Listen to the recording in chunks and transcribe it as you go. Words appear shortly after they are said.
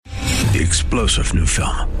The explosive new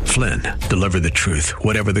film, Flynn, deliver the truth,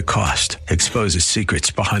 whatever the cost, exposes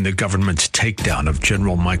secrets behind the government's takedown of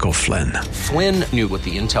General Michael Flynn. Flynn knew what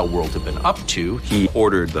the intel world had been up to. He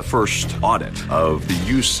ordered the first audit of the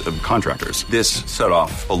use of contractors. This set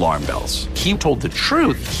off alarm bells. He told the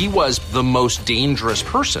truth. He was the most dangerous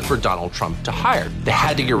person for Donald Trump to hire. They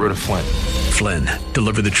had to get rid of Flynn. Flynn,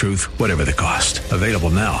 deliver the truth, whatever the cost. Available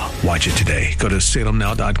now. Watch it today. Go to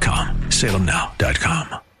salemnow.com.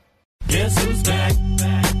 salemnow.com. Guess who's back?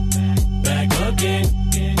 Back again.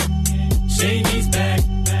 Shady's back.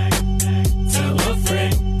 Tell a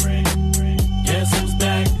friend. Guess who's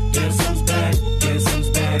back? Guess who's back? Guess who's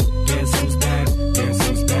back? Guess who's back? Guess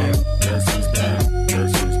who's back? Guess who's back?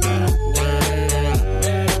 Guess who's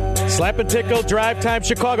back? Slap and Tickle, Drive Time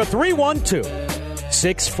Chicago,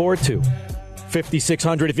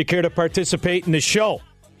 312-642-5600 if you care to participate in the show.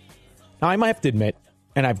 Now, I might have to admit,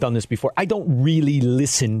 and I've done this before, I don't really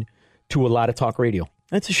listen to a lot of talk radio.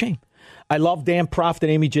 That's a shame. I love Dan Proft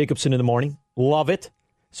and Amy Jacobson in the morning. Love it.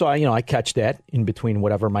 So, I catch that in between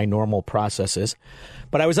whatever my normal process is.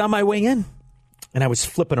 But I was on my way in, and I was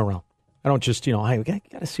flipping around. I don't just, I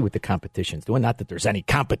got to see what the competition's doing. Not that there's any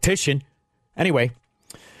competition. Anyway,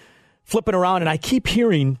 flipping around, and I keep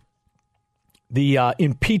hearing the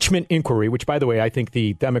impeachment inquiry, which, by the way, I think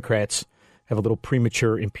the Democrats have a little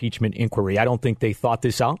premature impeachment inquiry. I don't think they thought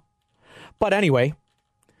this out. But anyway,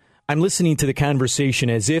 I'm listening to the conversation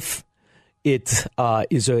as if it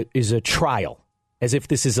is a trial, as if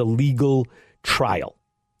this is a legal trial.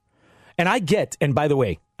 And I get, and by the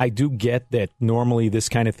way, I do get that normally this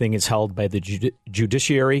kind of thing is held by the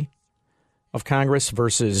judiciary of Congress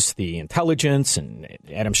versus the intelligence and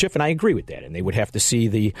Adam Schiff, and I agree with that. And they would have to see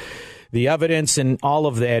the evidence, and all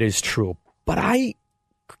of that is true. But I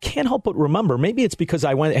can't help but remember, maybe it's because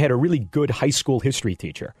I had a really good high school history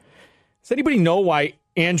teacher. Does anybody know why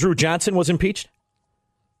Andrew Johnson was impeached?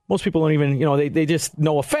 Most people don't even, they just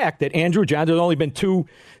know a fact that Andrew Johnson, there's only been 2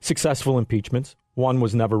 successful impeachments. One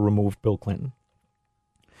was never removed, Bill Clinton.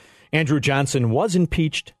 Andrew Johnson was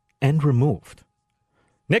impeached and removed.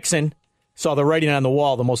 Nixon saw the writing on the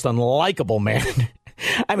wall, the most unlikable man.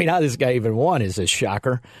 I mean, how this guy even won is a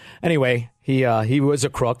shocker. Anyway, he was a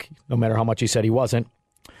crook, no matter how much he said he wasn't.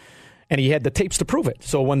 And he had the tapes to prove it.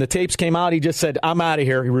 So when the tapes came out, he just said, I'm out of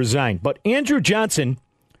here. He resigned. But Andrew Johnson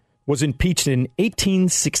was impeached in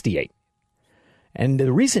 1868. And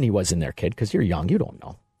the reason he was in there, kid, because you're young, you don't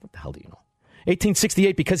know. What the hell do you know?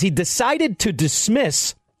 1868, because he decided to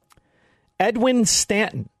dismiss Edwin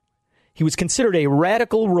Stanton. He was considered a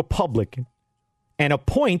radical Republican, and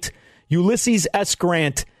appoint Ulysses S.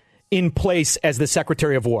 Grant in place as the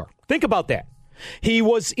Secretary of War. Think about that. He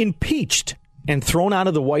was impeached and thrown out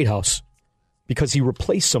of the White House because he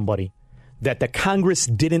replaced somebody that the Congress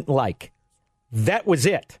didn't like. That was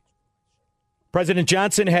it. President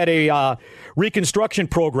Johnson had a Reconstruction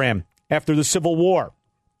program after the Civil War,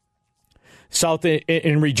 South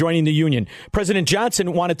in rejoining the Union. President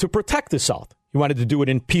Johnson wanted to protect the South. He wanted to do it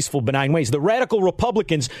in peaceful, benign ways. The radical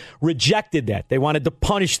Republicans rejected that. They wanted to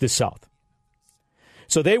punish the South.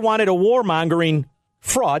 So they wanted a warmongering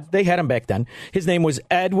fraud. They had him back then. His name was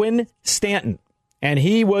Edwin Stanton, and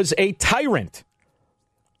he was a tyrant.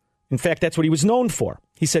 In fact, that's what he was known for.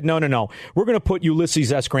 He said, no. We're going to put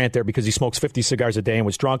Ulysses S. Grant there because he smokes 50 cigars a day and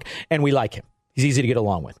was drunk, and we like him. He's easy to get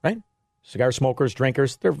along with, right? Cigar smokers,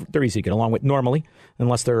 drinkers, they're easy to get along with normally,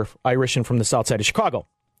 unless they're Irish and from the south side of Chicago.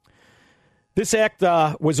 This act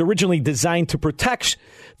was originally designed to protect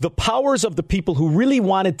the powers of the people who really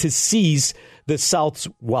wanted to seize the South's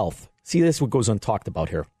wealth. See, this is what goes untalked about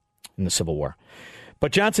here in the Civil War.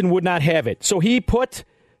 But Johnson would not have it. So he put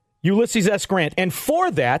Ulysses S. Grant. And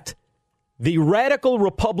for that, the radical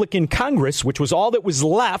Republican Congress, which was all that was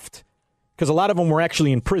left, because a lot of them were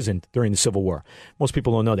actually imprisoned during the Civil War. Most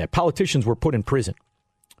people don't know that. Politicians were put in prison,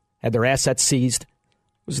 had their assets seized.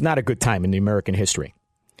 It was not a good time in the American history.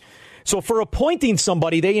 So for appointing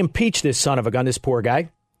somebody, they impeached this son of a gun, this poor guy,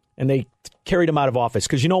 and they carried him out of office.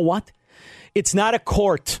 Because you know what? It's not a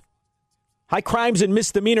court. High crimes and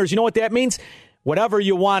misdemeanors, you know what that means? Whatever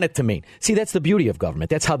you want it to mean. See, that's the beauty of government.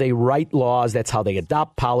 That's how they write laws. That's how they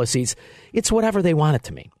adopt policies. It's whatever they want it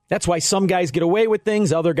to mean. That's why some guys get away with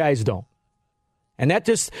things, other guys don't. And that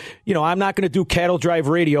just, I'm not going to do cattle drive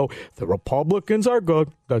radio. The Republicans are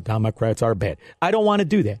good. The Democrats are bad. I don't want to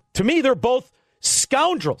do that. To me, they're both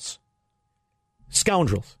scoundrels.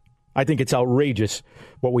 Scoundrels. I think it's outrageous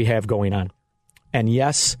what we have going on. And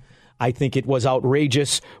yes, I think it was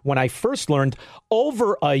outrageous when I first learned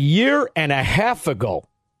over a year and a half ago,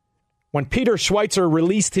 when Peter Schweizer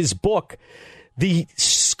released his book, the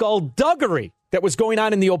skullduggery that was going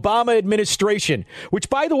on in the Obama administration, which,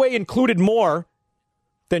 by the way, included more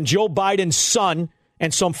than Joe Biden's son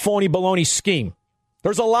and some phony baloney scheme.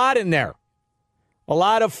 There's a lot in there. A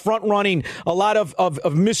lot of front-running, a lot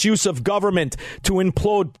of misuse of government to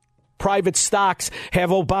implode private stocks,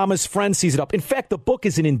 have Obama's friends seize it up. In fact, the book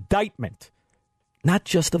is an indictment, not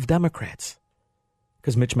just of Democrats,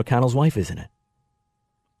 because Mitch McConnell's wife is in it.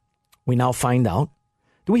 We now find out.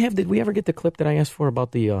 Did we ever get the clip that I asked for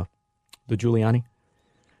about the Giuliani?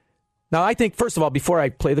 Now, I think, first of all, before I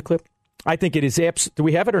play the clip, I think it is do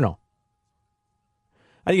we have it or no?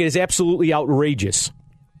 I think it is absolutely outrageous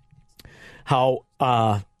how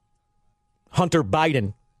Hunter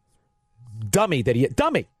Biden, dummy,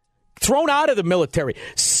 thrown out of the military,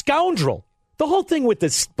 scoundrel. The whole thing with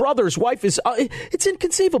this brother's wife is, it's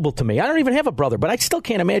inconceivable to me. I don't even have a brother, but I still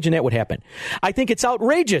can't imagine that would happen. I think it's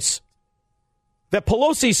outrageous that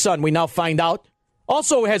Pelosi's son, we now find out,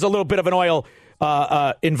 also has a little bit of an oil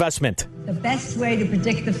investment. The best way to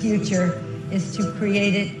predict the future is to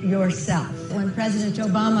create it yourself. When President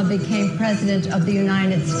Obama became president of the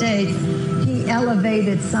United States, he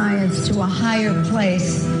elevated science to a higher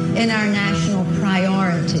place in our national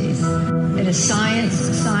priorities. It is science,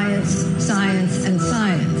 science, science, and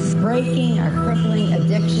science. Breaking our crippling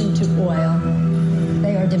addiction to oil.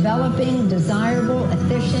 They are developing desirable,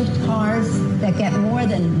 efficient cars that get more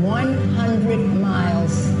than 100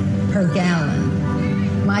 miles per gallon.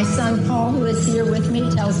 My son, Paul, who is here with me,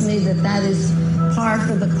 tells me that that is par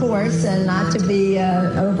for the course and not to be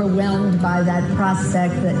overwhelmed by that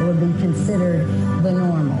prospect that would be considered the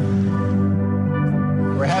normal.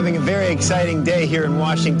 We're having a very exciting day here in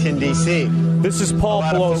Washington, D.C. This is Paul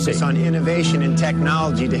Pelosi. A lot of focus on innovation and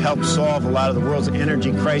technology to help solve a lot of the world's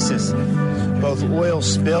energy crisis. Both oil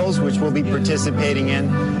spills, which we'll be participating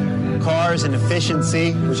in, cars and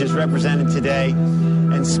efficiency, which is represented today,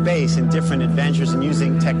 and space and different adventures and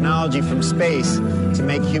using technology from space to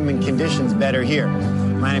make human conditions better here.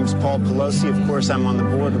 My name is Paul Pelosi. Of course, I'm on the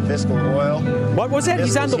board of Viscal Oil. What was that?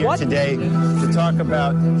 He's on the what? Today to talk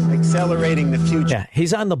about accelerating the future. Yeah,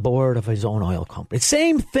 he's on the board of his own oil company.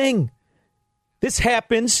 Same thing. This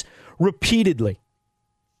happens repeatedly.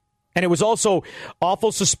 And it was also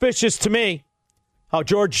awful suspicious to me how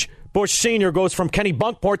George Bush Sr. goes from Kenny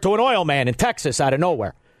Bunkport to an oil man in Texas out of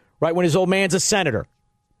nowhere, right when his old man's a senator.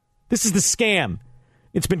 This is the scam.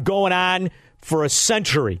 It's been going on for a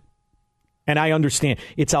century. And I understand.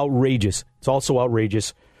 It's outrageous. It's also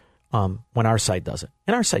outrageous when our side does it.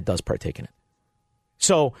 And our side does partake in it.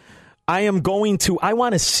 So I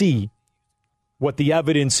want to see what the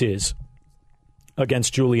evidence is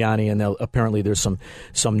against Giuliani. And apparently there's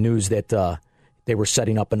some news that they were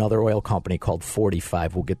setting up another oil company called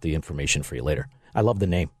 45. We'll get the information for you later. I love the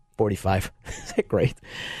name, 45. Is that great?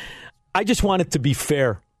 I just want it to be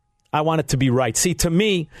fair. I want it to be right. See, to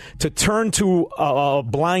me, to turn to a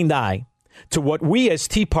blind eye to what we as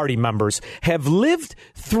Tea Party members have lived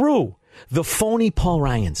through, the phony Paul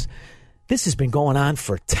Ryans. This has been going on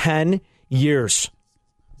for 10 years.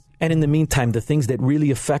 And in the meantime, the things that really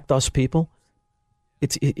affect us people,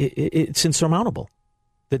 it's insurmountable.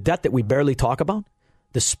 The debt that we barely talk about,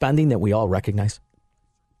 the spending that we all recognize,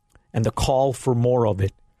 and the call for more of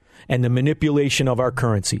it, and the manipulation of our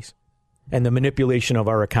currencies, and the manipulation of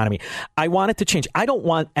our economy. I want it to change. I don't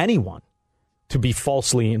want anyone to be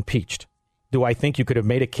falsely impeached. Do I think you could have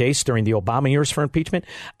made a case during the Obama years for impeachment?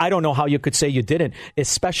 I don't know how you could say you didn't,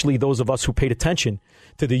 especially those of us who paid attention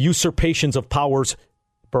to the usurpations of powers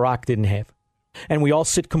Barack didn't have. And we all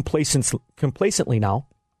sit complacently now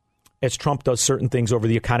as Trump does certain things over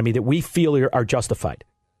the economy that we feel are justified.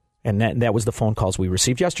 And that was the phone calls we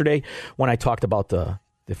received yesterday when I talked about the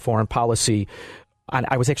foreign policy.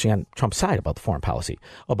 I was actually on Trump's side about the foreign policy,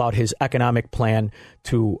 about his economic plan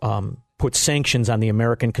to put sanctions on the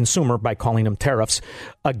American consumer by calling them tariffs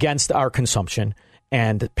against our consumption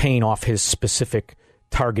and paying off his specific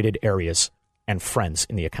targeted areas and friends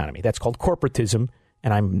in the economy. That's called corporatism,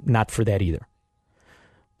 and I'm not for that either.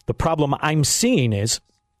 The problem I'm seeing is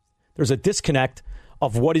there's a disconnect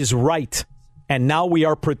of what is right, and now we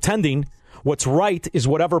are pretending what's right is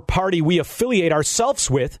whatever party we affiliate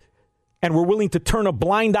ourselves with, and we're willing to turn a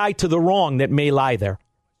blind eye to the wrong that may lie there.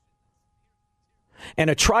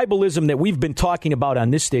 And a tribalism that we've been talking about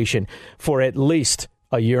on this station for at least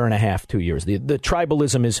a year and a half, 2 years. The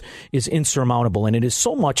tribalism is insurmountable, and it is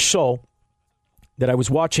so much so that I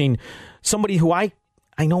was watching somebody who I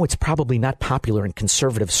know it's probably not popular in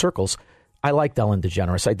conservative circles. I liked Ellen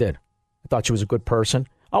DeGeneres. I did. I thought she was a good person.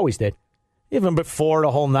 Always did. Even before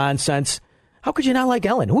the whole nonsense. How could you not like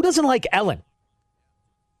Ellen? Who doesn't like Ellen?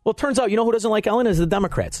 Well, it turns out, you know who doesn't like Ellen is the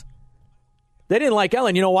Democrats. They didn't like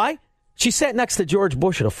Ellen. You know why? She sat next to George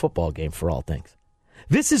Bush at a football game, for all things.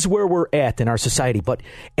 This is where we're at in our society. But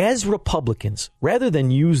as Republicans, rather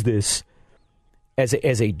than use this as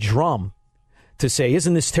a drum to say,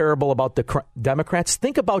 isn't this terrible about the Democrats?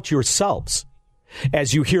 Think about yourselves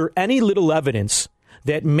as you hear any little evidence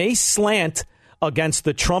that may slant against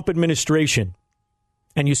the Trump administration.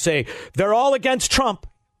 And you say, they're all against Trump.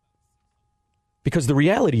 Because the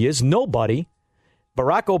reality is nobody,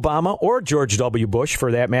 Barack Obama or George W. Bush,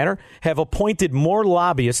 for that matter, have appointed more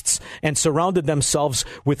lobbyists and surrounded themselves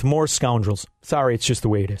with more scoundrels. Sorry, it's just the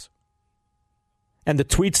way it is. And the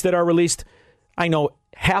tweets that are released, I know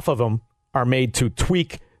half of them are made to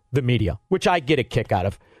tweak the media, which I get a kick out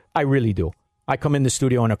of. I really do. I come in the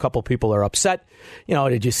studio and a couple people are upset. You know,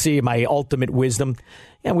 did you see my ultimate wisdom?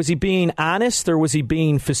 Yeah, was he being honest or was he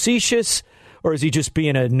being facetious or is he just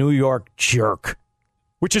being a New York jerk?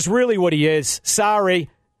 Which is really what he is. Sorry.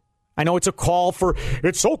 I know it's a call for,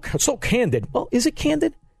 it's so candid. Well, is it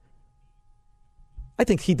candid? I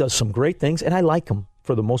think he does some great things, and I like him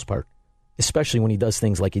for the most part, especially when he does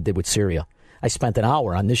things like he did with Syria. I spent an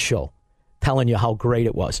hour on this show telling you how great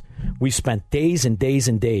it was. We spent days and days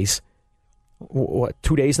and days,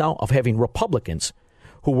 2 days now, of having Republicans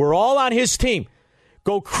who were all on his team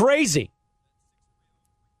go crazy.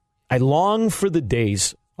 I long for the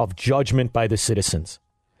days of judgment by the citizens.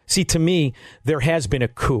 See, to me, there has been a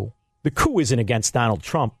coup. The coup isn't against Donald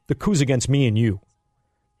Trump. The coup's against me and you.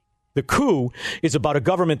 The coup is about a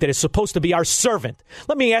government that is supposed to be our servant.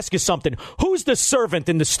 Let me ask you something. Who's the servant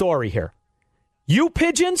in the story here? You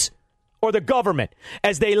pigeons or the government?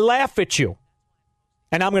 As they laugh at you.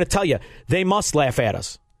 And I'm going to tell you, they must laugh at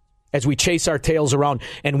us as we chase our tails around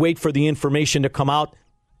and wait for the information to come out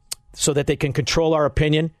so that they can control our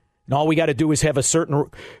opinion. And all we got to do is have a certain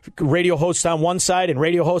radio host on one side and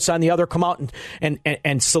radio hosts on the other come out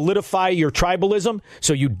and solidify your tribalism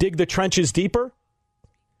so you dig the trenches deeper.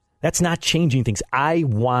 That's not changing things. I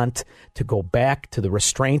want to go back to the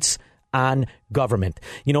restraints on government.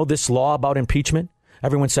 You know, this law about impeachment,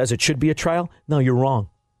 everyone says it should be a trial. No, you're wrong.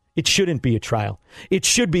 It shouldn't be a trial. It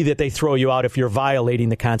should be that they throw you out if you're violating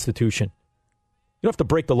the Constitution. You don't have to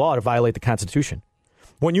break the law to violate the Constitution.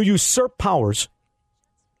 When you usurp powers,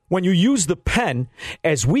 when you use the pen,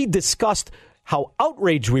 as we discussed how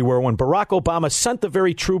outraged we were when Barack Obama sent the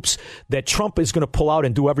very troops that Trump is going to pull out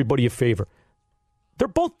and do everybody a favor. They're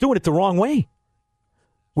both doing it the wrong way.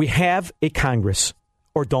 We have a Congress,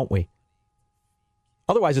 or don't we?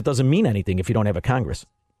 Otherwise, it doesn't mean anything if you don't have a Congress.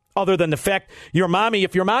 Other than the fact, if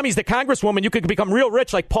your mommy's the Congresswoman, you could become real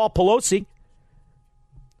rich like Paul Pelosi.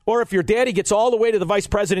 Or if your daddy gets all the way to the vice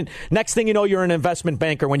president, next thing you know, you're an investment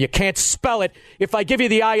banker when you can't spell it. If I give you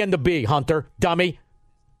the I and the B, Hunter, dummy.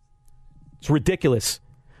 It's ridiculous.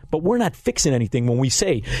 But we're not fixing anything when we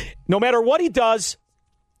say, no matter what he does,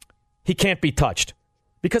 he can't be touched.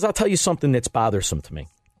 Because I'll tell you something that's bothersome to me.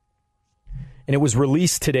 And it was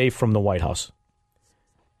released today from the White House.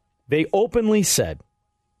 They openly said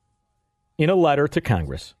in a letter to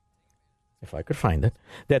Congress, if I could find it,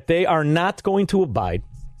 that they are not going to abide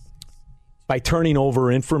by turning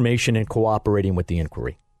over information and cooperating with the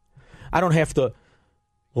inquiry. I don't have to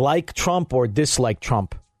like Trump or dislike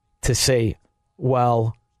Trump to say,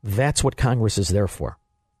 well, that's what Congress is there for.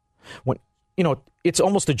 When, you know, it's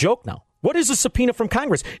almost a joke now. What is a subpoena from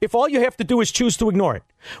Congress if all you have to do is choose to ignore it?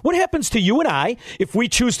 What happens to you and I if we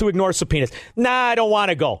choose to ignore subpoenas? Nah, I don't want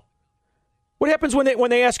to go. What happens when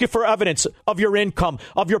they ask you for evidence of your income,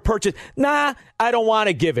 of your purchase? Nah, I don't want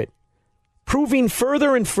to give it. Proving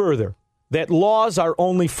further and further that laws are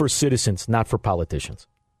only for citizens, not for politicians.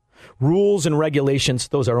 Rules and regulations,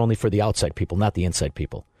 those are only for the outside people, not the inside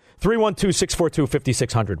people.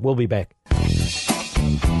 312-642-5600. We'll be back.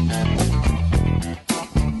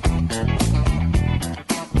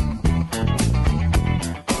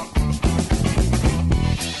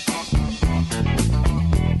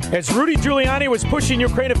 As Rudy Giuliani was pushing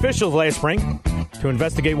Ukraine officials last spring to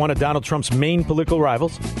investigate one of Donald Trump's main political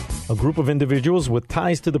rivals, a group of individuals with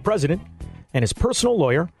ties to the president and his personal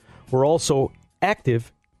lawyer were also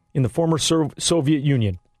active in the former Soviet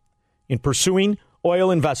Union in pursuing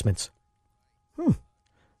oil investments.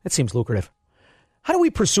 That seems lucrative. How do we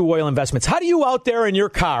pursue oil investments? How do you out there in your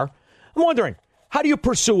car? I'm wondering, how do you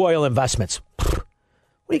pursue oil investments? What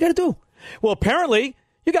do you got to do? Well, apparently,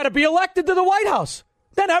 you got to be elected to the White House.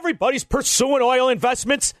 Then everybody's pursuing oil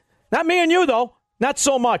investments. Not me and you, though. Not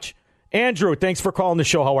so much. Andrew, thanks for calling the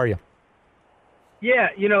show. How are you? Yeah,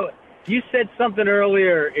 you know, you said something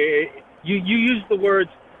earlier. You used the words,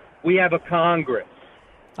 we have a Congress.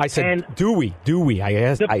 I said, do we? I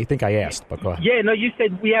asked. I think I asked, but go ahead. Yeah, no, you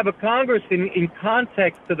said we have a Congress in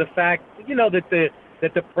context to the fact, you know, that the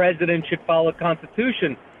that the president should follow the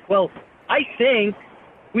Constitution. Well, I think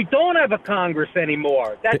we don't have a Congress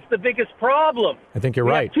anymore. That's the biggest problem. I think you're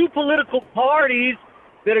we right. have two political parties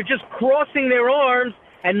that are just crossing their arms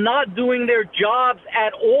and not doing their jobs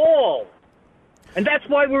at all. And that's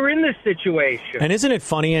why we're in this situation. And isn't it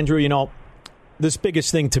funny, Andrew, this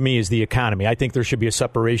biggest thing to me is the economy. I think there should be a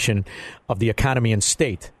separation of the economy and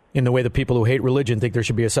state. In the way the people who hate religion think there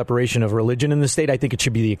should be a separation of religion in the state, I think it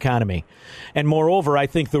should be the economy. And moreover, I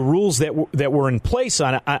think the rules that were in place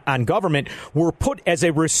on government were put as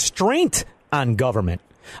a restraint on government.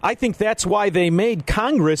 I think that's why they made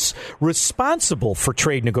Congress responsible for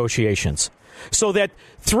trade negotiations. So that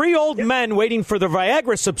three old men waiting for the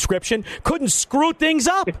Viagra subscription couldn't screw things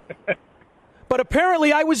up. But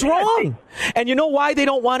apparently I was wrong. And you know why they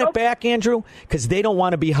don't want it back, Andrew? Because they don't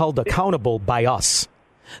want to be held accountable by us.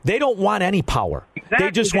 They don't want any power. Exactly.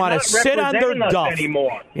 They just want to sit on their duff.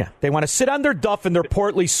 Anymore. Yeah, they want to sit on their duff in their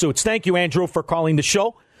portly suits. Thank you, Andrew, for calling the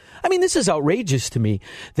show. I mean, this is outrageous to me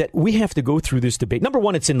that we have to go through this debate. Number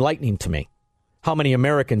one, it's enlightening to me how many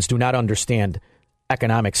Americans do not understand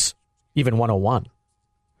economics, even 101.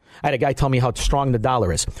 I had a guy tell me how strong the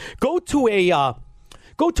dollar is. Go to a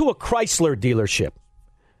Chrysler dealership,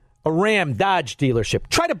 a Ram Dodge dealership.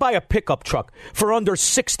 Try to buy a pickup truck for under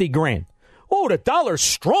 $60,000. Oh, the dollar's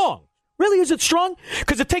strong. Really, is it strong?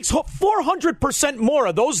 Because it takes 400% more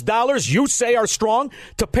of those dollars you say are strong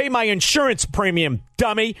to pay my insurance premium,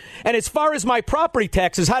 dummy. And as far as my property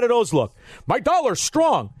taxes, how do those look? My dollar's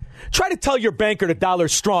strong. Try to tell your banker the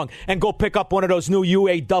dollar's strong and go pick up one of those new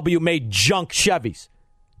UAW-made junk Chevys.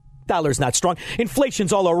 Dollar's not strong.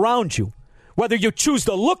 Inflation's all around you. Whether you choose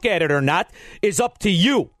to look at it or not is up to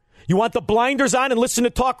you. You want the blinders on and listen to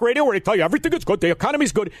talk radio where they tell you everything is good, the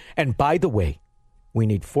economy's good. And by the way, we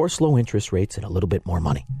need forced low interest rates and a little bit more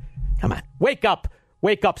money. Come on. Wake up.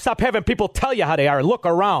 Wake up. Stop having people tell you how they are. Look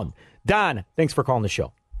around. Don, thanks for calling the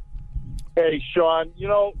show. Hey, Sean,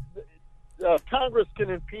 Congress can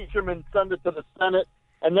impeach him and send it to the Senate,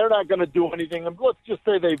 and they're not going to do anything. And let's just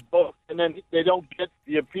say they vote, and then they don't get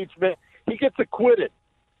the impeachment. He gets acquitted.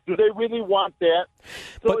 Do they really want that?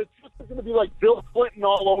 So it's just going to be like Bill Clinton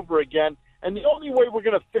all over again. And the only way we're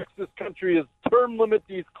going to fix this country is term limit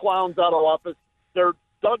these clowns out of office. They're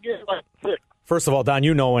dug in like ticks. First of all, Don,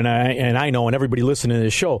 you know, and I know, and everybody listening to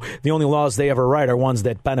this show, the only laws they ever write are ones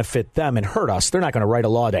that benefit them and hurt us. They're not going to write a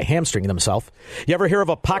law to hamstring themselves. You ever hear of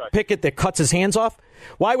a pock picket that cuts his hands off?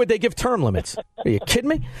 Why would they give term limits? Are you kidding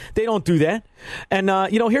me? They don't do that. And,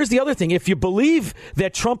 here's the other thing. If you believe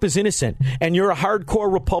that Trump is innocent and you're a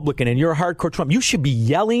hardcore Republican and you're a hardcore Trump, you should be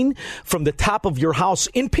yelling from the top of your house,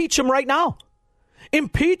 impeach him right now.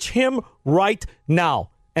 Impeach him right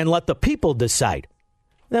now and let the people decide.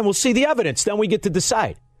 Then we'll see the evidence. Then we get to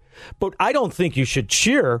decide. But I don't think you should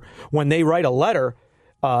cheer when they write a letter.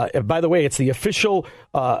 By the way, it's the official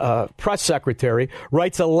press secretary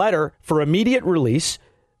writes a letter for immediate release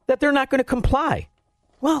that they're not going to comply.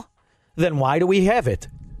 Well, then why do we have it?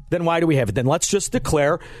 Then let's just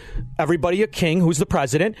declare everybody a king who's the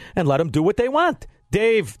president and let them do what they want.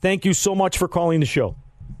 Dave, thank you so much for calling the show.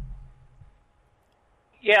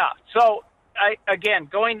 Yeah. So,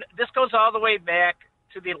 this goes all the way back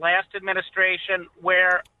to the last administration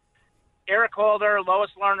where Eric Holder, Lois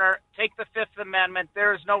Lerner take the Fifth Amendment.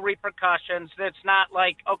 There is no repercussions. It's not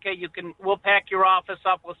like, okay, we'll pack your office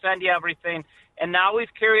up, we'll send you everything. And now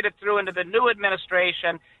we've carried it through into the new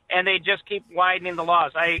administration, and they just keep widening the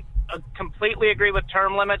laws. I completely agree with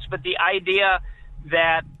term limits, but the idea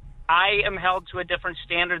that I am held to a different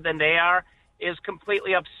standard than they are is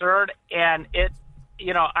completely absurd, and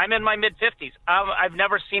I'm in my mid-50s. I've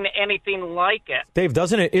never seen anything like it. Dave,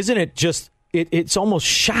 isn't it just, it's almost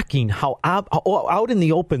shocking how out in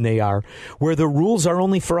the open they are, where the rules are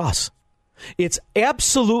only for us. It's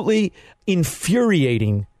absolutely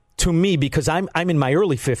infuriating to me because I'm in my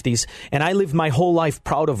early 50s, and I lived my whole life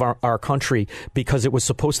proud of our country because it was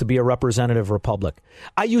supposed to be a representative republic.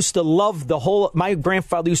 I used to love my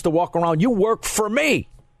grandfather used to walk around, you work for me.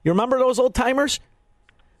 You remember those old timers?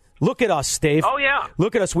 Look at us, Dave. Oh, yeah.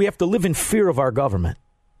 Look at us. We have to live in fear of our government.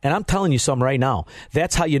 And I'm telling you something right now.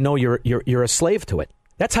 That's how you know you're a slave to it.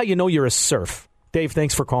 That's how you know you're a serf. Dave,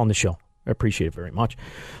 thanks for calling the show. I appreciate it very much.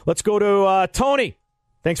 Let's go to Tony.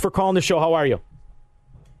 Thanks for calling the show. How are you?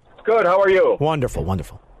 Good. How are you? Wonderful,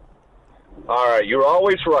 wonderful. All right. You're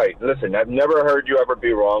always right. Listen, I've never heard you ever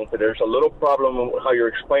be wrong, but there's a little problem with how you're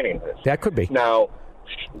explaining this. That could be. Now,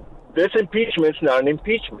 this impeachment's not an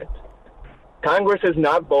impeachment. Congress has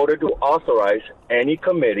not voted to authorize any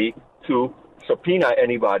committee to subpoena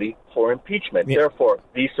anybody for impeachment. Yeah. Therefore,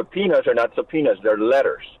 these subpoenas are not subpoenas. They're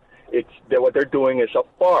letters. What they're doing is a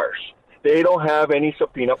farce. they don't have any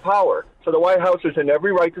subpoena power. So the White House is in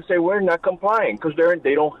every right to say we're not complying because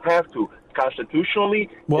they don't have to. Constitutionally,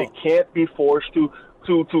 they can't be forced to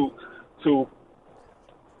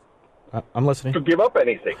I'm listening. To give up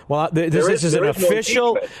anything. Well, this is an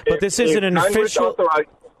official, but this isn't an official.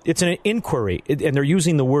 It's an inquiry, and they're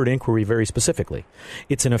using the word inquiry very specifically.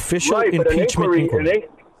 It's an official impeachment inquiry.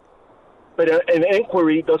 But an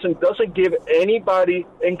inquiry doesn't give anybody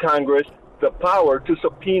in Congress the power to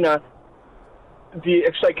subpoena the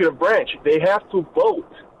executive branch. They have to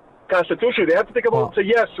vote. Constitutionally, they have to take a vote and say,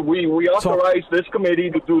 yes, we authorize this committee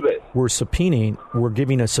to do this. We're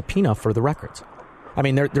giving a subpoena for the records. I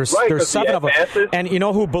mean, there's 7 of them. And you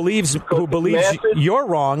know who believes you're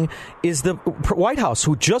wrong is the White House,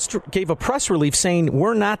 who just gave a press release saying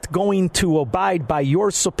we're not going to abide by your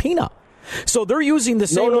subpoena. So they're using the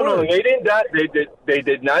same words. No, they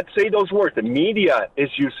did not say those words. The media is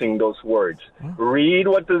using those words. Read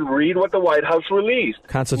what the White House released.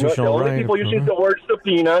 Constitutional The only people using the word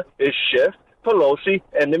subpoena is Schiff, Pelosi,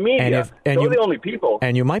 and the media. Those are the only people.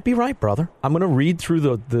 And you might be right, brother. I'm going to read through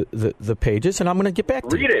the pages, and I'm going to get back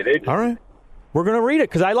to you. Read it. All right. We're going to read it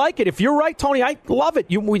because I like it. If you're right, Tony, I love it.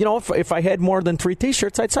 You know, if I had more than 3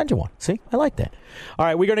 T-shirts, I'd send you one. See, I like that. All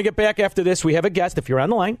right, we're going to get back after this. We have a guest. If you're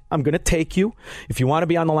on the line, I'm going to take you. If you want to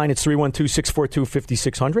be on the line, it's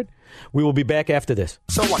 312-642-5600. We will be back after this.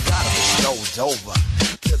 So I got the show's over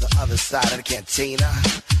to the other side of the cantina.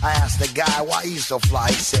 I asked the guy why he's so fly.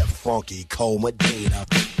 He said, Funky Cold Medina.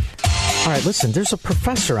 All right, listen, there's a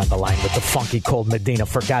professor on the line with the Funky Cold Medina,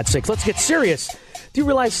 for God's sakes. Let's get serious. Do you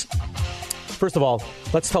realize... First of all,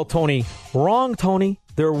 let's tell Tony, wrong, Tony.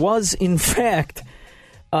 There was, in fact,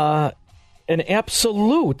 an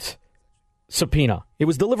absolute subpoena. It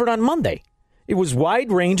was delivered on Monday. It was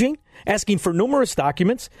wide-ranging, asking for numerous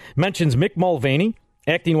documents, mentions Mick Mulvaney,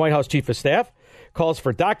 acting White House Chief of Staff, calls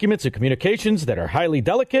for documents and communications that are highly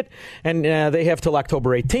delicate, and they have till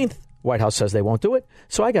October 18th. White House says they won't do it,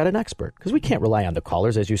 so I got an expert, because we can't rely on the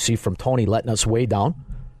callers, as you see from Tony letting us way down.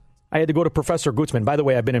 I had to go to Professor Gutzman. By the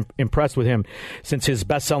way, I've been impressed with him since his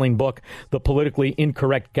best-selling book, The Politically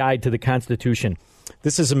Incorrect Guide to the Constitution.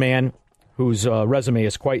 This is a man whose resume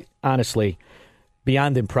is quite honestly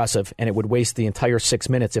beyond impressive, and it would waste the entire 6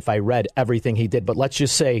 minutes if I read everything he did. But let's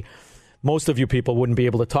just say most of you people wouldn't be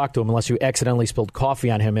able to talk to him unless you accidentally spilled coffee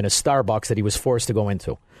on him in a Starbucks that he was forced to go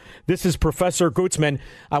into. This is Professor Gutzman.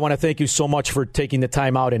 I want to thank you so much for taking the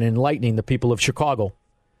time out and enlightening the people of Chicago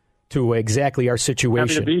to exactly our situation.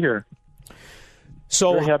 Happy to be here.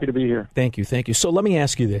 Very happy to be here. Thank you. So let me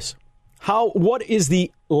ask you this. What is the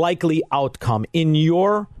likely outcome, in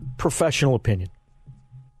your professional opinion?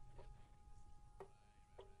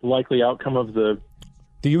 The likely outcome of the...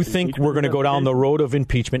 Do you think we're going to go down the road of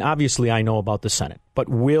impeachment? Obviously, I know about the Senate. But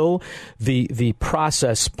will the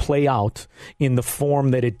process play out in the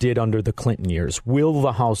form that it did under the Clinton years? Will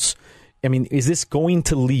the House... I mean, is this going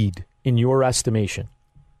to lead, in your estimation...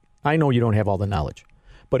 I know you don't have all the knowledge,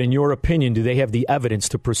 but in your opinion, do they have the evidence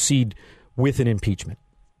to proceed with an impeachment?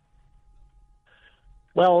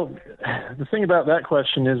 Well, the thing about that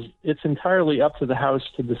question is it's entirely up to the House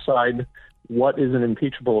to decide what is an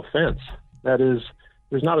impeachable offense. That is,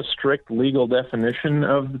 there's not a strict legal definition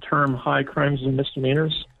of the term high crimes and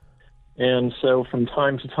misdemeanors. And so from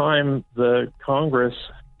time to time, the Congress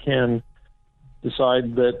can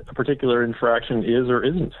decide that a particular infraction is or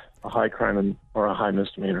isn't a high crime or a high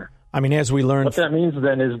misdemeanor. I mean, as we learned... What that means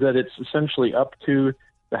then is that it's essentially up to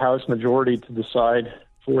the House majority to decide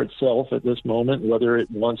for itself at this moment whether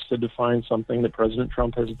it wants to define something that President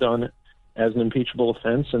Trump has done as an impeachable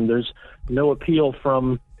offense, and there's no appeal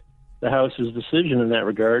from the House's decision in that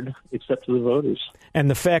regard except to the voters.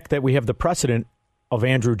 And the fact that we have the precedent of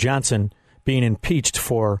Andrew Johnson being impeached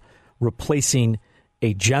for replacing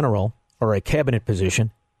a general or a cabinet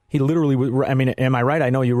position... He literally, I mean, am I right? I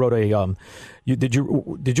know you wrote did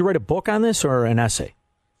you write a book on this or an essay?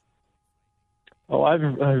 Oh, I've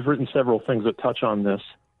written several things that touch on this.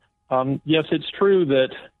 Yes, it's true that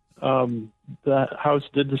the House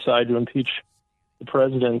did decide to impeach the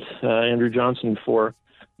president, Andrew Johnson, for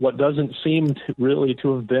what doesn't seem really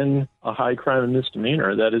to have been a high crime and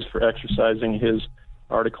misdemeanor. That is, for exercising his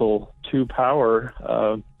Article 2 power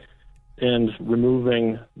and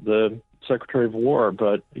removing the Secretary of War.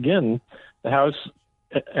 But again, the House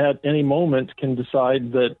at any moment can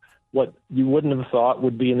decide that what you wouldn't have thought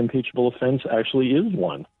would be an impeachable offense actually is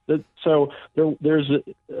one. So there's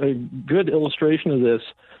a good illustration of this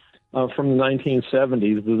from the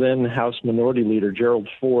 1970s. The then House Minority Leader Gerald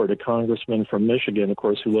Ford, a congressman from Michigan, of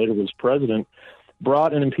course, who later was president,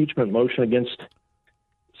 brought an impeachment motion against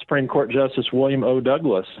Supreme Court Justice William O.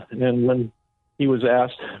 Douglas. And when he was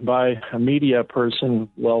asked by a media person,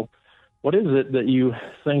 well, what is it that you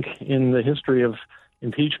think in the history of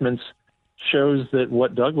impeachments shows that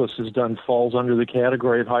what Douglas has done falls under the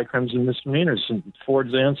category of high crimes and misdemeanors? And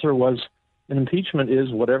Ford's answer was, an impeachment is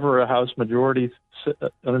whatever a House majority,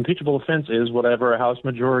 an impeachable offense is whatever a House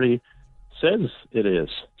majority says it is.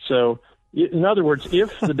 So, in other words,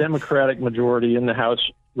 if the Democratic majority in the House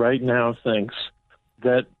right now thinks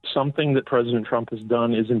that something that President Trump has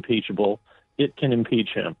done is impeachable, it can impeach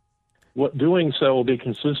him. What doing so will be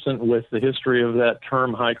consistent with the history of that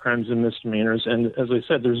term, high crimes and misdemeanors. And as I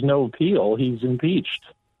said, there's no appeal. He's impeached.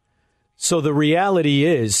 So the reality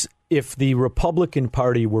is, if the Republican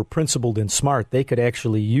Party were principled and smart, they could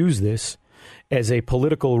actually use this as a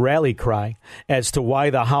political rally cry as to why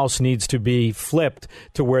the House needs to be flipped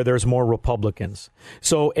to where there's more Republicans.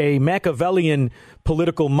 So a Machiavellian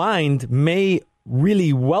political mind may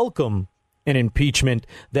really welcome an impeachment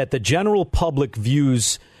that the general public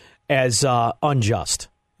views as unjust.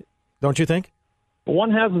 Don't you think? One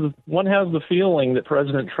has the feeling that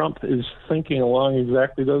President Trump is thinking along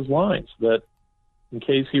exactly those lines, that in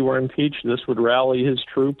case he were impeached, this would rally his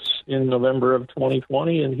troops in November of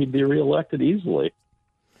 2020 and he'd be reelected easily.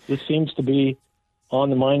 This seems to be on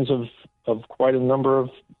the minds of quite a number of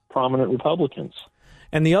prominent Republicans.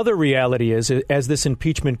 And the other reality is, as this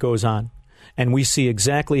impeachment goes on, and we see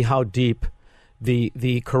exactly how deep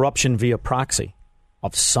the corruption via proxy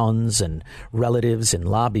of sons and relatives and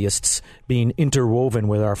lobbyists being interwoven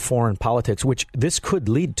with our foreign politics, which this could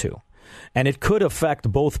lead to. And it could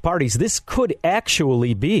affect both parties. This could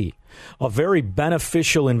actually be a very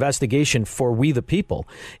beneficial investigation for we the people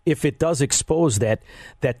if it does expose that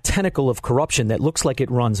tentacle of corruption that looks like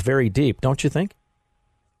it runs very deep, don't you think?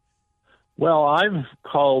 Well, I've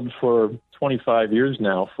called for 25 years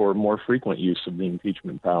now for more frequent use of the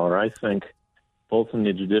impeachment power. I think both in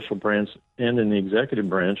the judicial branch and in the executive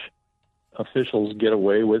branch, officials get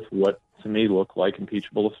away with what, to me, look like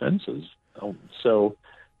impeachable offenses. So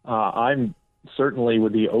I'm certainly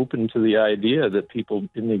would be open to the idea that people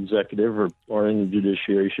in the executive or in the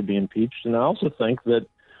judiciary should be impeached. And I also think that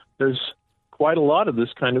there's quite a lot of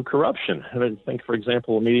this kind of corruption. And I think, for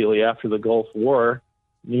example, immediately after the Gulf War,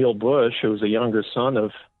 Neil Bush, who was a younger son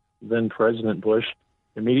of then President Bush,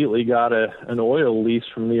 immediately got an oil lease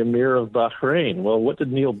from the Emir of Bahrain. Well, what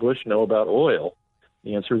did Neil Bush know about oil?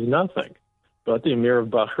 The answer is nothing. But the Emir of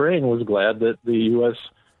Bahrain was glad that the U.S.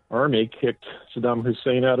 Army kicked Saddam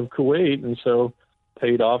Hussein out of Kuwait and so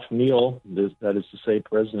paid off Neil, that is to say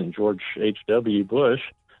President George H.W. Bush,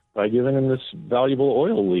 by giving him this valuable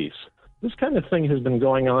oil lease. This kind of thing has been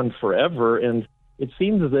going on forever, and it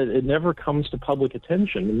seems that it never comes to public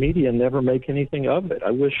attention. The media never make anything of it.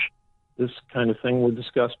 I wish this kind of thing were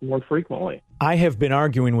discussed more frequently. I have been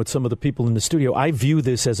arguing with some of the people in the studio. I view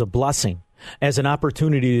this as a blessing, as an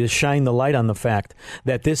opportunity to shine the light on the fact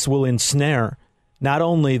that this will ensnare not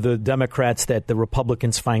only the Democrats that the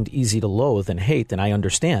Republicans find easy to loathe and hate, and I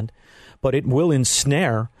understand, but it will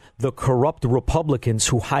ensnare the corrupt Republicans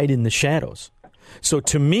who hide in the shadows. So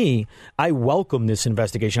to me, I welcome this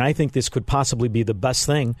investigation. I think this could possibly be the best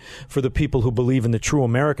thing for the people who believe in the true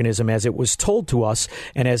Americanism as it was told to us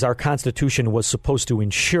and as our Constitution was supposed to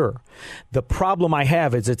ensure. The problem I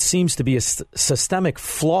have is it seems to be a systemic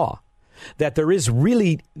flaw, that there is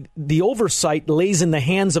really the oversight lays in the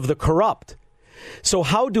hands of the corrupt. So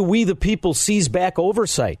how do we, the people, seize back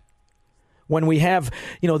oversight when we have,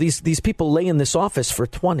 these people lay in this office for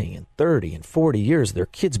 20 and 30 and 40 years? Their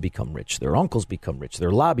kids become rich. Their uncles become rich.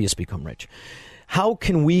 Their lobbyists become rich. How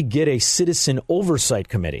can we get a citizen oversight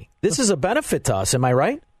committee? This is a benefit to us. Am I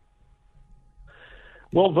right?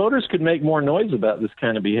 Well, voters could make more noise about this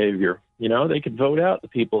kind of behavior. They could vote out the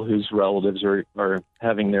people whose relatives are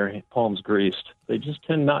having their palms greased. They just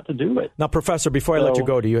tend not to do it. Now, Professor, before I let you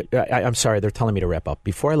go, I'm sorry, they're telling me to wrap up.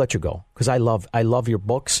 Before I let you go, because I love your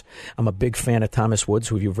books. I'm a big fan of Thomas Woods,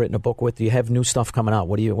 who you've written a book with. Do you have new stuff coming out?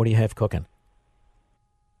 What do you have cooking?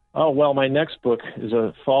 Oh, well, my next book is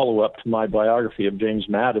a follow-up to my biography of James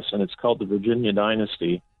Madison. It's called The Virginia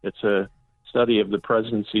Dynasty. It's a study of the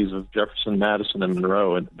presidencies of Jefferson, Madison, and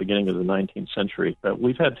Monroe at the beginning of the 19th century.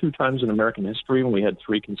 We've had two times in American history when we had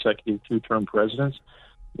three consecutive two-term presidents.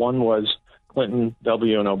 One was Clinton,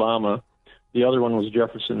 W., and Obama. The other one was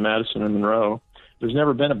Jefferson, Madison, and Monroe. There's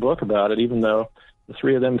never been a book about it, even though the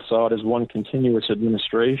three of them saw it as one continuous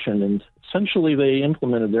administration, and essentially they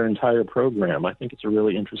implemented their entire program. I think it's a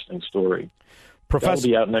really interesting story. That'll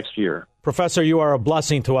be out next year. Professor, you are a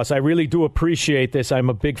blessing to us. I really do appreciate this. I'm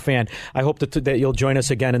a big fan. I hope that you'll join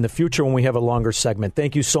us again in the future when we have a longer segment.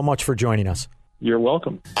 Thank you so much for joining us. You're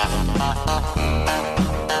welcome.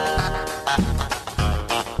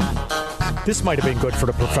 This might have been good for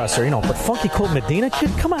the professor, but Funky Cold Medina, kid,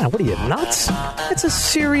 come on, what are you, nuts? That's a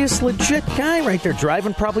serious, legit guy right there,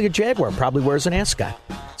 driving probably a Jaguar, probably wears an ascot.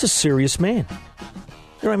 It's a serious man. You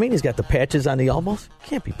know what I mean? He's got the patches on the elbows.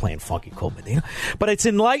 Can't be playing Funky Cold Medina. But it's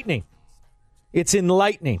enlightening. It's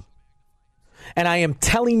enlightening. And I am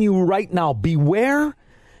telling you right now, beware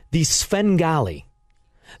the Svengali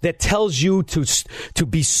that tells you to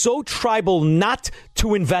be so tribal not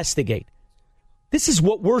to investigate. This is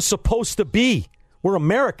what we're supposed to be. We're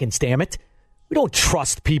Americans, damn it. We don't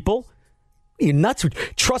trust people. You're nuts.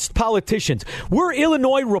 Trust politicians. We're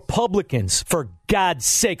Illinois Republicans, for God's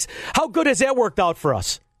sakes. How good has that worked out for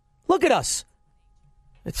us? Look at us.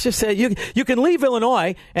 It's just that you can leave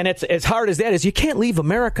Illinois, and it's as hard as that is. You can't leave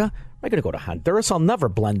America. I'm not going to go to Honduras. I'll never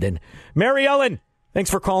blend in. Mary Ellen, thanks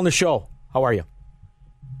for calling the show. How are you?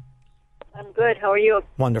 I'm good. How are you?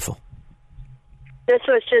 Wonderful. This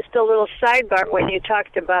was just a little sidebar when you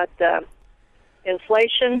talked about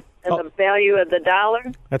inflation and the value of the dollar.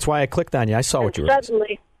 That's why I clicked on you. I saw what you were saying.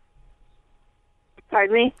 Suddenly,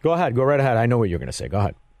 pardon me? Go ahead. Go right ahead. I know what you're going to say. Go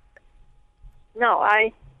ahead. No,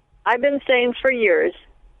 I've been saying for years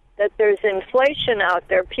that there's inflation out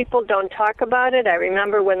there. People don't talk about it. I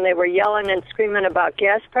remember when they were yelling and screaming about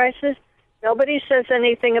gas prices. Nobody says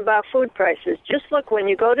anything about food prices. Just look, when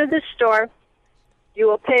you go to the store, you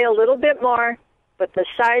will pay a little bit more, but the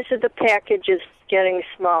size of the package is getting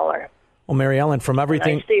smaller. Well, Mary Ellen, from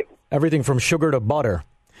everything from sugar to butter,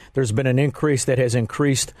 there's been an increase that has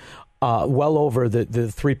increased well over the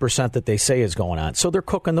 3% that they say is going on. So they're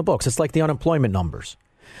cooking the books. It's like the unemployment numbers.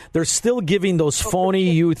 They're still giving those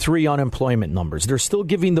phony U3 unemployment numbers. They're still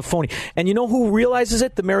giving the phony. And you know who realizes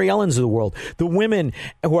it? The Mary Ellens of the world. The women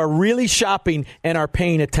who are really shopping and are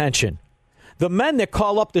paying attention. The men that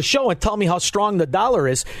call up the show and tell me how strong the dollar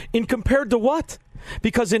is in compared to what?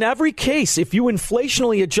 Because in every case, if you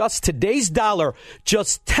inflationally adjust today's dollar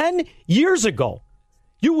just 10 years ago,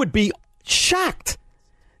 you would be shocked.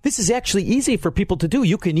 This is actually easy for people to do.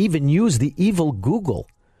 You can even use the evil Google,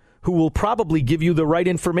 who will probably give you the right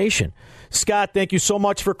information. Scott, thank you so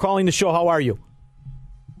much for calling the show. How are you?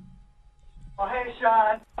 Well, hey,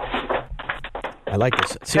 Sean. I like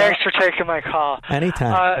this. Thanks for taking my call.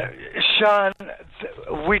 Anytime. Sean,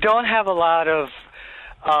 we don't have a lot of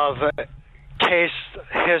case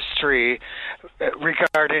history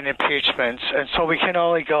regarding impeachments, and so we can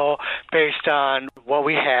only go based on what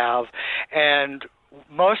we have, and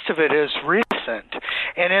most of it is recent.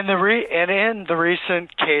 And in the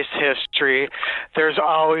recent case history, there's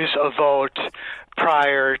always a vote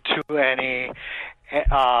prior to any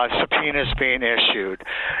subpoenas being issued,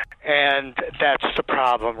 and that's the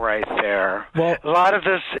problem right there. Well, a lot of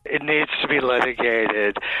this, it needs to be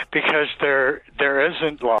litigated because there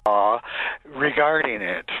isn't law regarding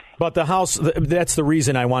it. But the House, that's the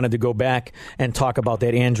reason I wanted to go back and talk about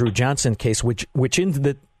that Andrew Johnson case, which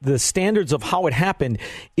in the standards of how it happened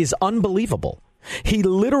is unbelievable. He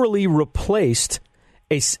literally replaced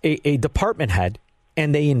a department head,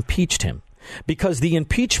 and they impeached him because the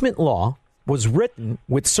impeachment law was written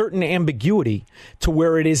with certain ambiguity to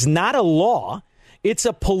where it is not a law, it's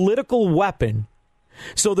a political weapon.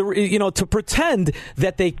 So to pretend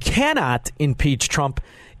that they cannot impeach Trump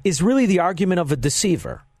is really the argument of a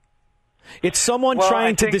deceiver. It's someone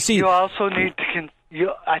trying to deceive. You also need to you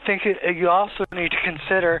also need to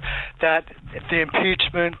consider that the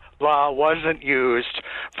impeachment law wasn't used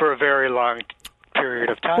for a very long period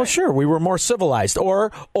of time. Well, sure, we were more civilized,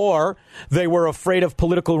 or they were afraid of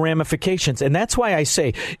political ramifications. And that's why I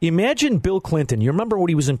say, imagine Bill Clinton. You remember when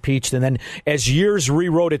he was impeached, and then as years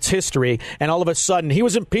rewrote its history, and all of a sudden he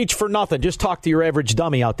was impeached for nothing. Just talk to your average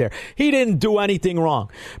dummy out there. He didn't do anything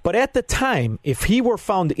wrong. But at the time, if he were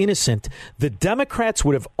found innocent, the Democrats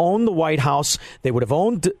would have owned the White House, they would have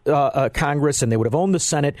owned Congress, and they would have owned the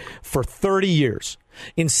Senate for 30 years.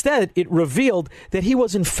 Instead, it revealed that he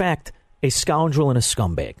was, in fact, a scoundrel and a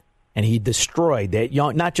scumbag. And he destroyed that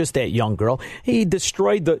young, not just that young girl, he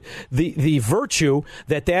destroyed the virtue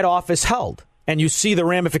that office held. And you see the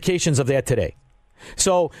ramifications of that today.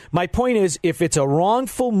 So my point is, if it's a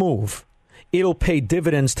wrongful move, it'll pay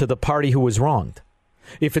dividends to the party who was wronged.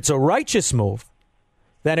 If it's a righteous move,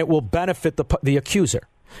 then it will benefit the accuser.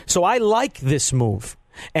 So I like this move.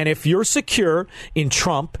 And if you're secure in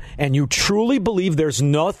Trump and you truly believe there's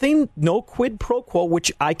no quid pro quo,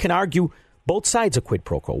 which I can argue both sides of quid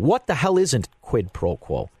pro quo. What the hell isn't quid pro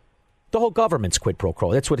quo? The whole government's quid pro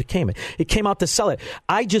quo. That's what it came in. It came out to sell it.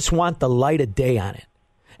 I just want the light of day on it.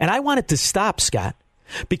 And I want it to stop, Scott,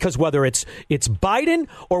 because whether it's Biden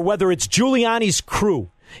or whether it's Giuliani's crew,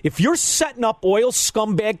 If you're setting up oil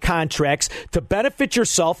scumbag contracts to benefit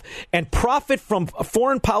yourself and profit from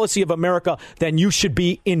foreign policy of America, then you should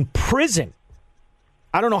be in prison.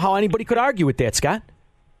 I don't know how anybody could argue with that, Scott.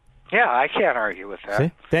 Yeah, I can't argue with that.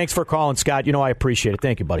 See? Thanks for calling, Scott. You know I appreciate it.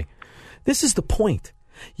 Thank you, buddy. This is the point.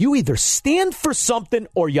 You either stand for something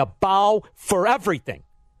or you bow for everything.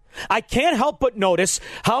 I can't help but notice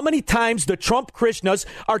how many times the Trump Krishnas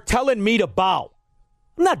are telling me to bow.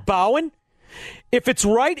 I'm not bowing. If it's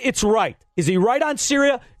right, it's right. Is he right on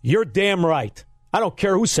Syria? You're damn right. I don't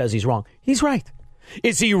care who says he's wrong. He's right.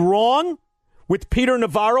 Is he wrong with Peter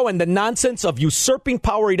Navarro and the nonsense of usurping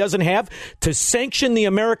power he doesn't have to sanction the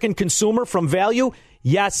American consumer from value?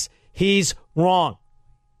 Yes, he's wrong.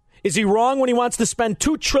 Is he wrong when he wants to spend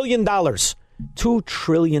 $2 trillion? $2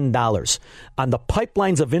 trillion on the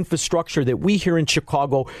pipelines of infrastructure that we here in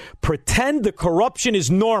Chicago pretend the corruption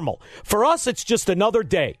is normal. For us, it's just another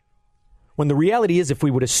day. When the reality is, if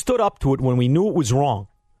we would have stood up to it when we knew it was wrong,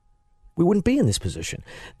 we wouldn't be in this position.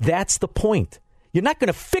 That's the point. You're not going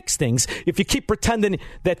to fix things if you keep pretending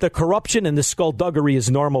that the corruption and the skullduggery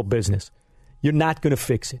is normal business. You're not going to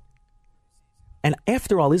fix it. And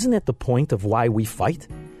after all, isn't that the point of why we fight?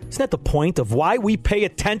 Isn't that the point of why we pay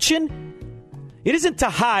attention? It isn't to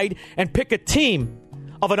hide and pick a team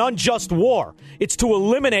of an unjust war. It's to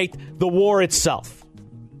eliminate the war itself.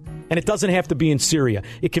 And it doesn't have to be in Syria.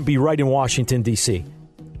 It can be right in Washington, D.C.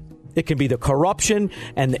 It can be the corruption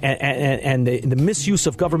and the misuse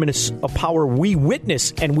of government of power we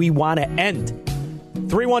witness and we want to end.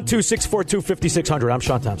 312-642-5600. I'm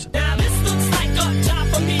Sean Thompson. Now this looks like a job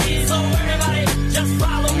for me, so everybody just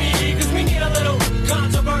follow me, because we need a little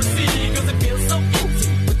controversy, because it feels so empty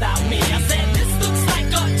without me. I said this looks like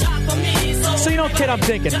a job for me, So, you know, kid, I'm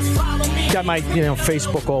thinking. Got my,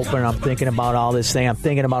 Facebook open. I'm thinking about all this thing. I'm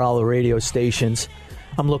thinking about all the radio stations.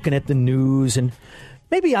 I'm looking at the news, and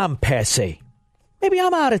maybe I'm passé. Maybe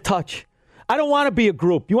I'm out of touch. I don't want to be a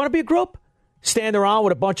group. You want to be a group? Stand around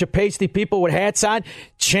with a bunch of pasty people with hats on,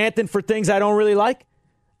 chanting for things I don't really like?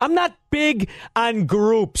 I'm not big on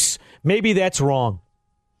groups. Maybe that's wrong.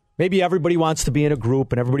 Maybe everybody wants to be in a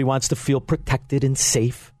group and everybody wants to feel protected and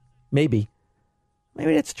safe. Maybe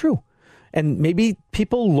that's true. And maybe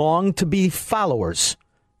people long to be followers.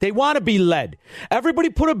 They want to be led. Everybody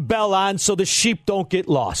put a bell on so the sheep don't get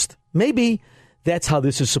lost. Maybe that's how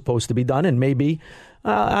this is supposed to be done, and maybe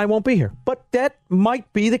I won't be here. But that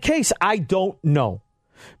might be the case. I don't know.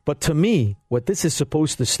 But to me, what this is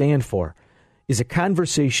supposed to stand for is a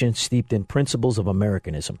conversation steeped in principles of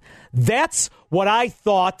Americanism. That's what I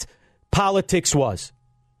thought politics was.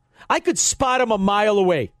 I could spot them a mile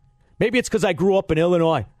away. Maybe it's because I grew up in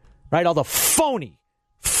Illinois, right? All the phony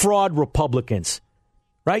fraud Republicans,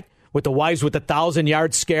 right? With the wives with the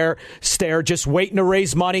 1,000-yard stare, just waiting to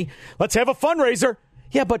raise money. Let's have a fundraiser.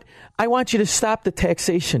 Yeah, but I want you to stop the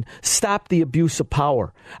taxation, stop the abuse of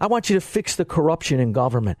power. I want you to fix the corruption in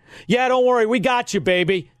government. Yeah, don't worry, we got you,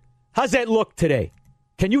 baby. How's that look today?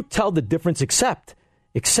 Can you tell the difference? Except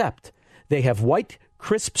they have white,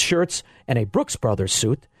 crisp shirts and a Brooks Brothers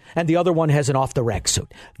suit, and the other one has an off-the-rack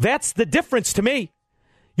suit. That's the difference to me.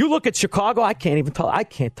 You look at Chicago, I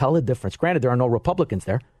can't tell the difference. Granted, there are no Republicans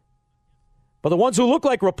there. But the ones who look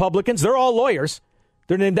like Republicans, they're all lawyers.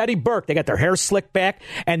 They're named Eddie Burke. They got their hair slicked back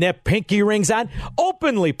and their pinky rings on,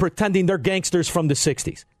 openly pretending they're gangsters from the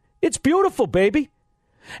 60s. It's beautiful, baby.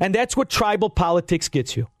 And that's what tribal politics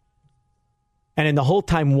gets you. And in the whole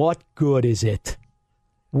time, what good is it?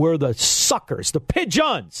 We're the suckers, the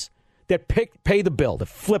pigeons that pay the bill, to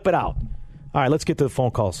flip it out. All right, let's get to the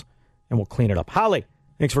phone calls, and we'll clean it up. Holly,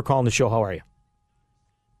 thanks for calling the show. How are you?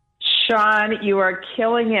 Sean, you are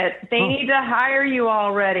killing it. They need to hire you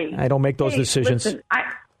already. I don't make those decisions. Listen,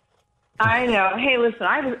 I know. Hey, listen,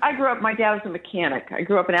 I grew up, my dad was a mechanic. I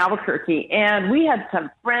grew up in Albuquerque, and we had some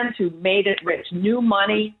friends who made it rich, new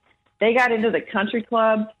money. They got into the country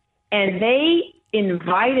club, and they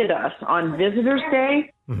invited us on Visitors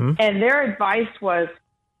Day, and their advice was,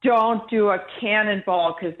 don't do a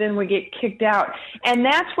cannonball because then we get kicked out. And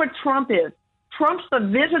that's what Trump is. Trump's the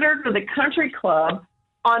visitor to the country club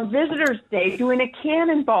on Visitors Day doing a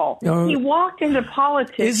cannonball. He walked into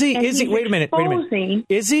politics. Is he? Wait a minute.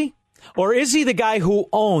 Is he? Or is he the guy who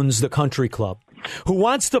owns the country club, who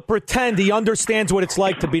wants to pretend he understands what it's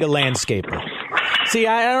like to be the landscaper? See,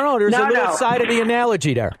 I don't know. There's a little side of the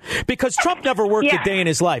analogy there. Because Trump never worked a day in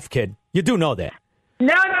his life, kid. You do know that.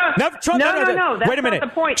 No. That's Wait a minute. Not the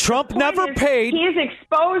point. Trump the point never paid. He is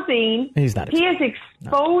exposing. He's not. He is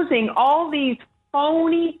exposing all these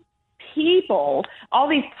phony people, all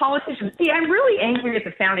these politicians. See, I'm really angry at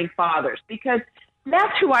the founding fathers because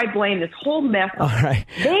That's who I blame this whole mess on. All right.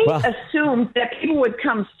 They assumed that people would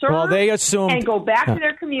come serve and go back to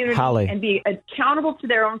their community Holly, and be accountable to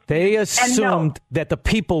their own They community. assumed that the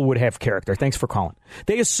people would have character. Thanks for calling.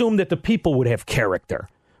 They assumed that the people would have character,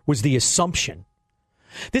 was the assumption.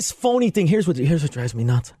 This phony thing, here's what drives me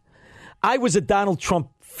nuts. I was a Donald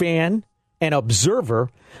Trump fan and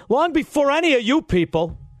observer long before any of you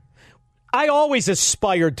people. I always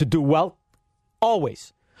aspired to do well.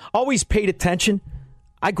 Always paid attention.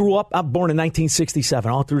 I'm born in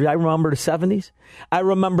 1967. All through, I remember the 70s. I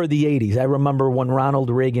remember the 80s. I remember when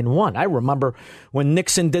Ronald Reagan won. I remember when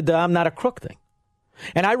Nixon did the I'm not a crook thing.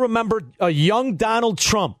 And I remember a young Donald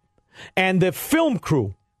Trump and the film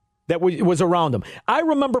crew that was around him. I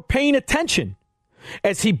remember paying attention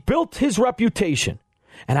as he built his reputation.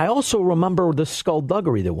 And I also remember the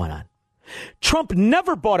skullduggery that went on. Trump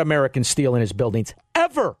never bought American steel in his buildings,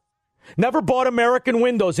 ever. Never bought American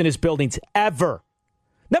windows in his buildings, ever.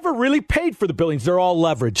 Never really paid for the buildings. They're all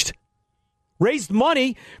leveraged. Raised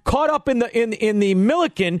money, caught up in the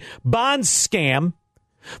Milliken bond scam,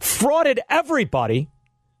 frauded everybody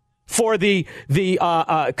for the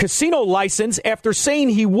casino license after saying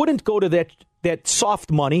he wouldn't go to that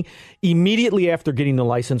soft money. Immediately after getting the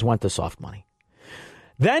license, went to soft money.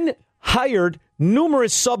 Then hired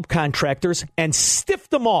numerous subcontractors and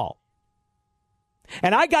stiffed them all.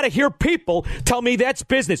 And I got to hear people tell me that's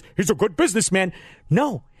business. He's a good businessman.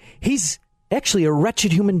 No, he's actually a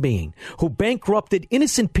wretched human being who bankrupted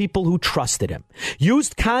innocent people who trusted him,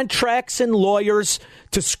 used contracts and lawyers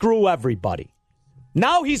to screw everybody.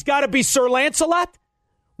 Now he's got to be Sir Lancelot?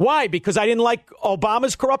 Why? Because I didn't like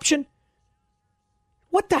Obama's corruption?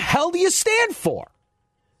 What the hell do you stand for?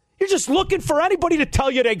 You're just looking for anybody to tell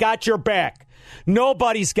you they got your back.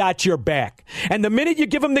 Nobody's got your back. And the minute you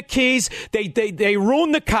give them the keys, they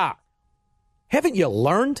ruin the car. Haven't you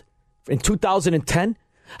learned in 2010?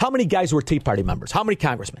 How many guys were Tea Party members? How many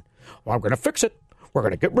congressmen? Well, I'm going to fix it. We're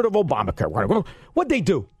going to get rid of Obamacare. What'd they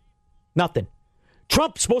do? Nothing.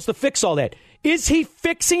 Trump's supposed to fix all that. Is he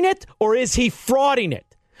fixing it or is he frauding it?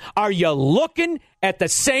 Are you looking at the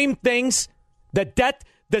same things? The debt,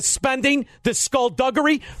 the spending, the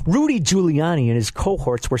skullduggery? Rudy Giuliani and his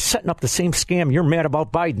cohorts were setting up the same scam you're mad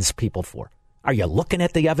about Biden's people for. Are you looking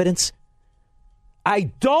at the evidence?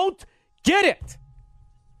 I don't get it.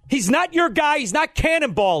 He's not your guy. He's not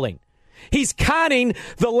cannonballing. He's conning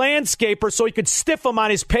the landscaper so he could stiff him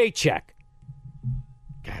on his paycheck.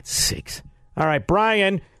 God's sakes. All right,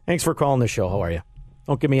 Brian, thanks for calling the show. How are you?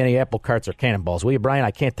 Don't give me any apple carts or cannonballs, will you, Brian?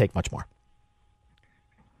 I can't take much more.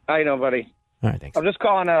 How you doing, buddy? All right, thanks. I'm just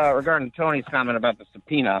calling regarding Tony's comment about the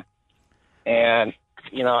subpoena. And,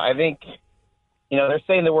 I think, they're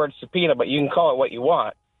saying the word subpoena, but you can call it what you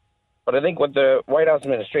want. But I think what the White House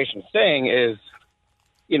administration is saying is,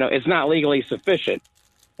 it's not legally sufficient.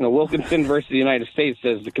 Wilkinson versus the United States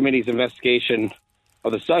says the committee's investigation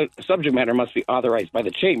of the subject matter must be authorized by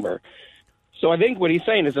the chamber. So I think what he's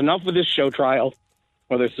saying is enough with this show trial,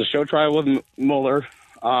 whether it's the show trial with Mueller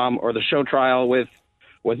or the show trial with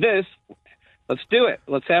this. Let's do it.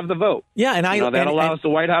 Let's have the vote. Yeah, and that allows the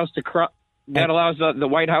White House to allows the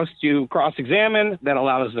White House to cross-examine. That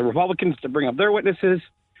allows the Republicans to bring up their witnesses.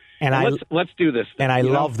 And let's do this. And I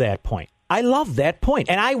love that point. I love that point,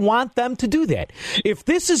 and I want them to do that. If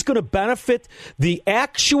this is going to benefit the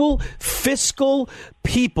actual fiscal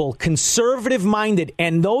people, conservative-minded,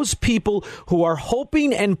 and those people who are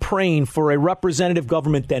hoping and praying for a representative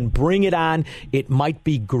government, then bring it on. It might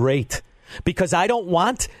be great, because I don't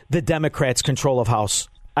want the Democrats' control of House.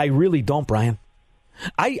 I really don't, Brian.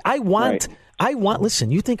 I want... Right.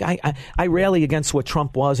 Listen, you think I rally against what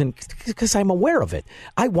Trump was, and because I'm aware of it.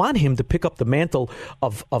 I want him to pick up the mantle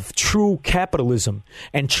of true capitalism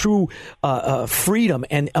and true freedom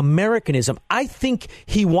and Americanism. I think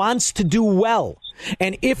he wants to do well.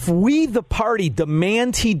 And if we, the party,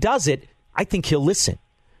 demand he does it, I think he'll listen.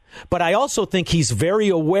 But I also think he's very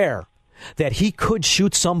aware that he could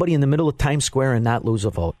shoot somebody in the middle of Times Square and not lose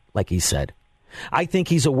a vote, like he said. I think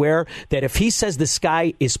he's aware that if he says the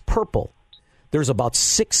sky is purple, there's about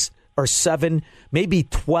 6 or 7, maybe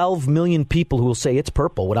 12 million people who will say it's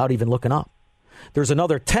purple without even looking up. There's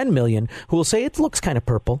another 10 million who will say it looks kind of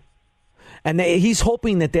purple. And he's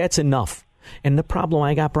hoping that that's enough. And the problem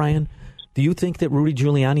I got, Brian, do you think that Rudy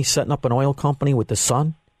Giuliani's setting up an oil company with the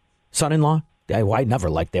son-in-law? I never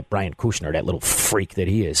liked that Brian Kushner, that little freak that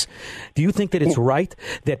he is. Do you think that it's right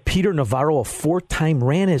that Peter Navarro, a 4-time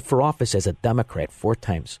ran for office as a Democrat 4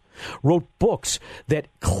 times, wrote books that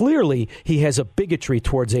clearly he has a bigotry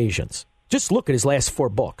towards Asians? Just look at his last 4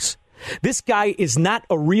 books. This guy is not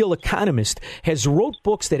a real economist, has wrote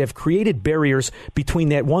books that have created barriers between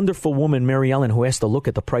that wonderful woman, Mary Ellen, who has to look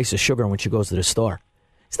at the price of sugar when she goes to the store.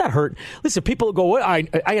 It's not hurt. Listen, people go, I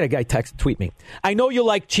had a guy tweet me. I know you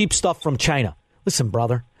like cheap stuff from China. Listen,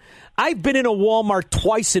 brother, I've been in a Walmart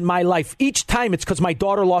twice in my life. Each time it's because my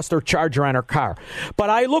daughter lost her charger on her car. But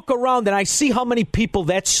I look around and I see how many people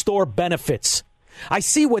that store benefits. I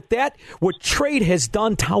see what trade has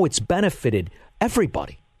done, how it's benefited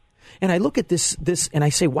everybody. And I look at this and I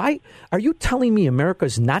say, why are you telling me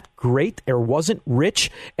America's not great or wasn't rich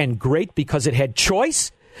and great because it had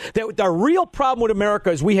choice? The real problem with America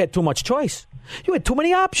is we had too much choice. You had too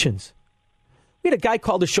many options. We had a guy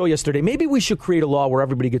called the show yesterday. Maybe we should create a law where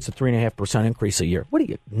everybody gets a 3.5% increase a year. What are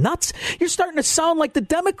you, nuts? You're starting to sound like the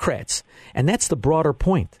Democrats. And that's the broader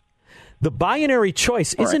point. The binary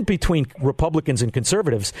choice isn't between Republicans and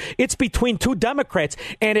conservatives. It's between two Democrats.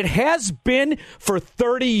 And it has been for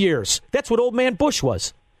 30 years. That's what old man Bush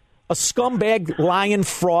was. A scumbag, lying,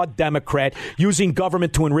 fraud Democrat using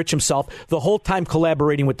government to enrich himself, the whole time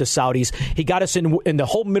collaborating with the Saudis. He got us in the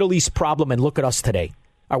whole Middle East problem, and look at us today.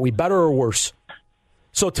 Are we better or worse?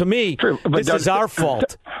 So to me, this is our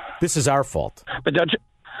fault. This is our fault. But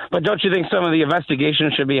don't you think some of the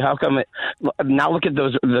investigation should be how come now look at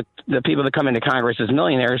those the people that come into Congress as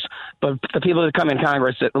millionaires, but the people that come in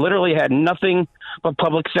Congress that literally had nothing but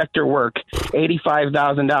public sector work,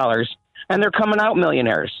 $85,000. And they're coming out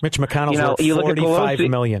millionaires. Mitch McConnell's worth $45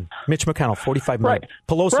 million. Mitch McConnell, $45 million. Right.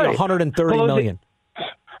 Pelosi, right. $130 million.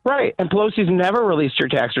 Right. And Pelosi's never released her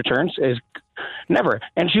tax returns. Never.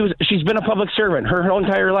 And she's been a public servant her whole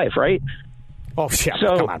entire life, right? Oh, shit.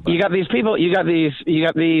 So come on, you got these people. You got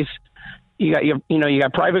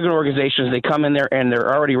private organizations. They come in there and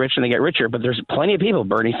they're already rich and they get richer. But there's plenty of people.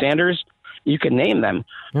 Bernie Sanders. You can name them,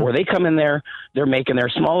 where they come in there, they're making their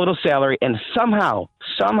small little salary, and somehow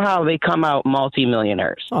they come out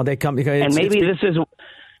multimillionaires. Oh, they come because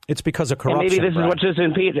it's because of corruption. And maybe this is what this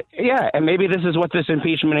maybe this is what this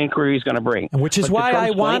impeachment inquiry is going to bring. Which is why I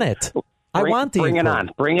want it. I want the bring it on.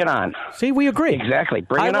 Bring it on. See, we agree. Exactly.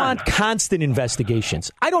 Bring it on. I want constant investigations.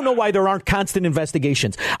 I don't know why there aren't constant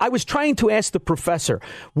investigations. I was trying to ask the professor,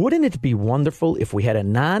 wouldn't it be wonderful if we had a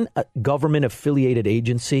non-government affiliated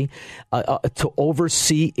agency to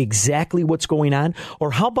oversee exactly what's going on?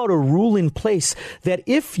 Or how about a rule in place that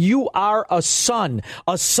if you are a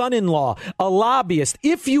son-in-law, a lobbyist,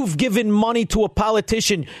 if you've given money to a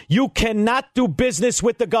politician, you cannot do business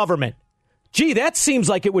with the government? Gee, that seems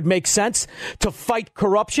like it would make sense to fight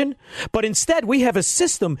corruption. But instead, we have a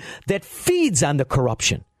system that feeds on the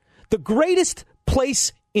corruption. The greatest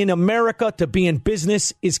place in America to be in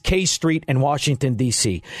business is K Street in Washington,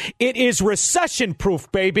 D.C. It is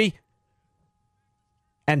recession-proof, baby.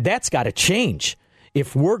 And that's got to change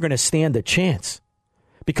if we're going to stand a chance.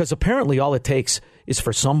 Because apparently all it takes is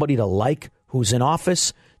for somebody to like who's in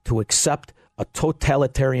office to accept a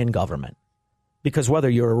totalitarian government. Because whether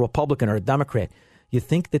you're a Republican or a Democrat, you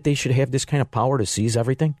think that they should have this kind of power to seize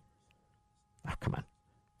everything? Oh, come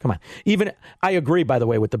on. Even I agree, by the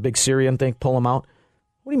way, with the big Syrian thing, pull them out.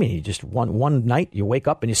 What do you mean? You just one night you wake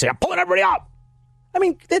up and you say, I'm pulling everybody out. I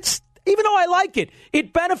mean, it's even though I like it,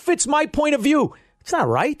 it benefits my point of view. It's not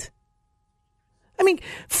right. I mean,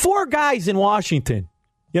 4 guys in Washington.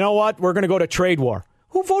 You know what? We're going to go to trade war.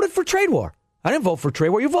 Who voted for trade war? I didn't vote for trade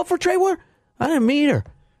war. You vote for trade war? I didn't either.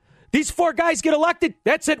 These 4 guys get elected.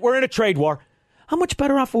 That's it. We're in a trade war. How much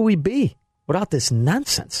better off will we be without this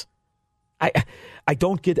nonsense? I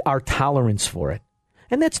don't get our tolerance for it.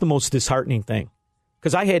 And that's the most disheartening thing.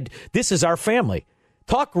 Because this is our family.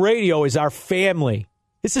 Talk radio is our family.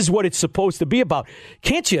 This is what it's supposed to be about.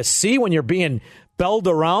 Can't you see when you're being belled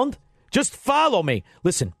around? Just follow me.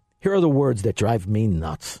 Listen, here are the words that drive me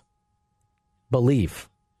nuts. Believe,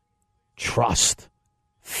 trust,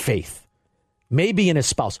 faith, maybe in a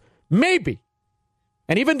spouse. Maybe.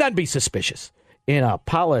 And even then be suspicious. In a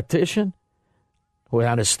politician who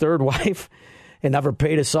had his 3rd wife and never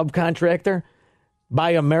paid a subcontractor,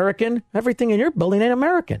 by American, everything in your building ain't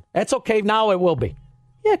American. That's okay. Now it will be.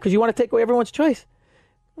 Yeah, because you want to take away everyone's choice.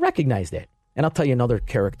 Recognize that. And I'll tell you another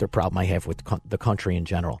character problem I have with the country in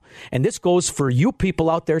general. And this goes for you people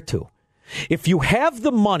out there too. If you have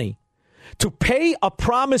the money to pay a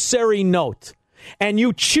promissory note and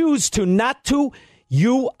you choose to not to,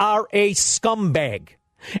 you are a scumbag,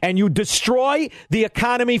 and you destroy the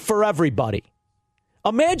economy for everybody.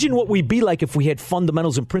 Imagine what we'd be like if we had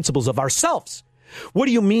fundamentals and principles of ourselves. What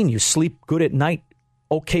do you mean you sleep good at night,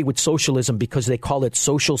 okay with socialism because they call it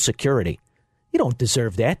Social Security? You don't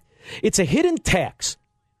deserve that. It's a hidden tax.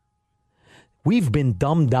 We've been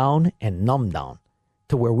dumbed down and numbed down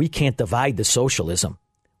to where we can't divide the socialism.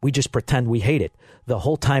 We just pretend we hate it the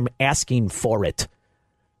whole time, asking for it.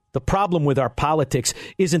 The problem with our politics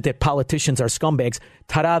isn't that politicians are scumbags.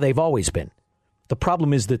 Ta-da, they've always been. The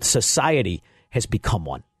problem is that society has become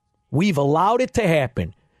one. We've allowed it to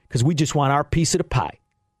happen because we just want our piece of the pie.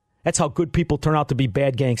 That's how good people turn out to be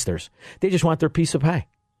bad gangsters. They just want their piece of pie.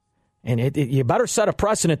 And you better set a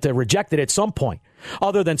precedent to reject it at some point.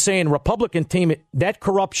 Other than saying Republican team, that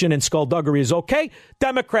corruption and skullduggery is okay.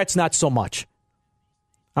 Democrats, not so much.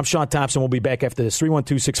 I'm Sean Thompson. We'll be back after this.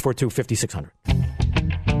 312-642-5600.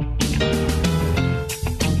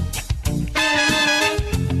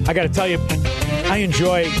 I got to tell you, I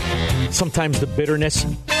enjoy sometimes the bitterness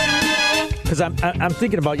because I'm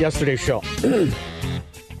thinking about yesterday's show.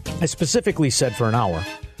 I specifically said for an hour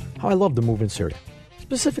how I love the move in Syria.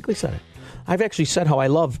 Specifically said it. I've actually said how I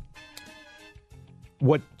love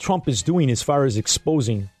what Trump is doing as far as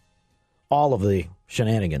exposing all of the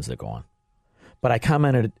shenanigans that go on. But I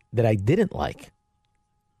commented that I didn't like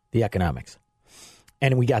the economics.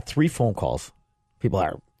 And we got 3 phone calls. People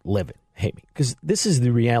are livid, hate me. Because this is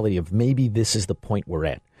the reality of maybe this is the point we're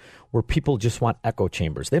at, where people just want echo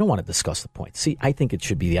chambers. They don't want to discuss the point. See, I think it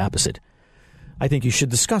should be the opposite. I think you should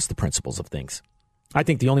discuss the principles of things. I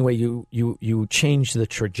think the only way you change the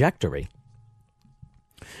trajectory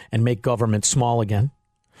and make government small again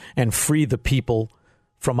and free the people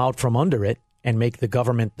from out from under it and make the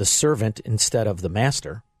government the servant instead of the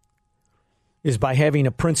master is by having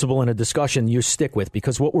a principle and a discussion you stick with.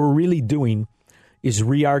 Because what we're really doing is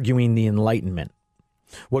re-arguing the Enlightenment.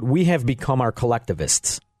 What we have become are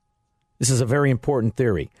collectivists. This is a very important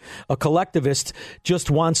theory. A collectivist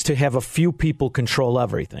just wants to have a few people control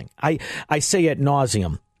everything. I say ad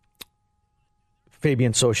nauseum,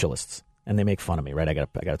 Fabian socialists, and they make fun of me, right? I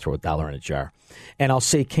got to throw $1 in a jar. And I'll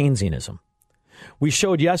say Keynesianism. We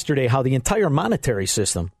showed yesterday how the entire monetary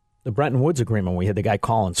system, the Bretton Woods Agreement, we had the guy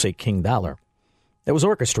call and say King Dollar, that was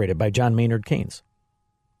orchestrated by John Maynard Keynes.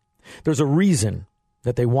 There's a reason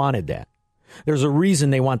that they wanted that. There's a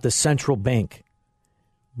reason they want the central bank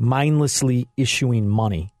mindlessly issuing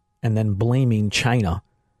money and then blaming China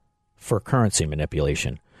for currency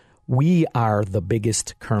manipulation. We are the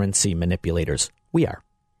biggest currency manipulators. We are.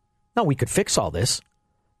 Now, we could fix all this,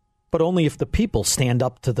 but only if the people stand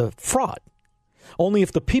up to the fraud. Only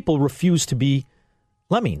if the people refuse to be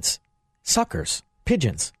lemmings, suckers,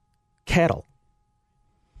 pigeons, cattle.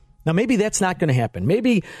 Now, maybe that's not going to happen.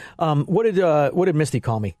 Maybe, what did Misty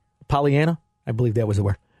call me? Pollyanna? I believe that was the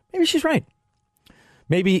word. Maybe she's right.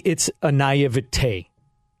 Maybe it's a naivete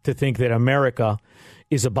to think that America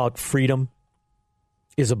is about freedom,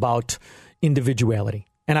 is about individuality.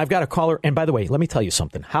 And I've got a caller. And by the way, let me tell you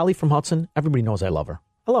something. Holly from Hudson, everybody knows I love her.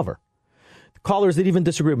 I love her. The callers that even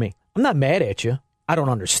disagree with me, I'm not mad at you. I don't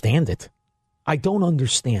understand it. I don't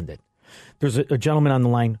understand it. There's a gentleman on the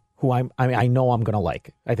line who I know I'm going to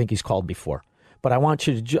like. I think he's called before. But I want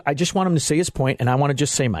you to, I just want him to say his point, and I want to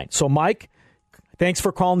just say mine. So, Mike, thanks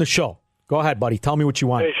for calling the show. Go ahead, buddy. Tell me what you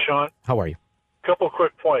want. Hey, Sean. How are you? Couple of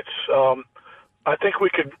quick points. I think we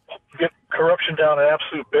could get corruption down to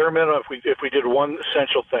absolute bare minimum if we did one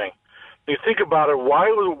essential thing. When you think about it,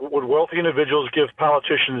 why would wealthy individuals give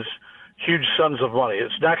politicians huge sums of money?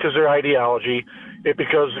 It's not because of their ideology. It's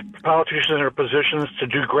because politicians are in positions to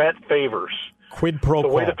grant favors. Quid pro quo.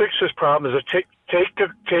 The way to fix this problem is to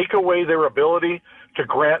take away their ability to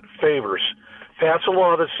grant favors. Pass a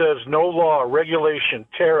law that says no law, regulation,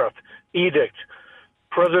 tariff, edict,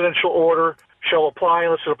 presidential order shall apply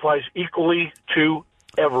unless it applies equally to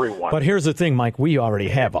everyone. But here's the thing, Mike. We already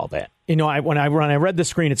have all that. You know, when I read the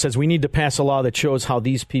screen, it says we need to pass a law that shows how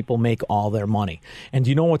these people make all their money. And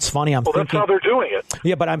do you know what's funny? Well, that's how they're doing it.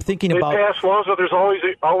 Yeah, but I'm thinking about... They pass laws, but there's always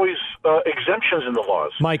exemptions in the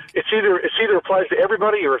laws. Mike, It either applies to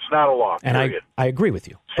everybody or it's not a law. And I agree with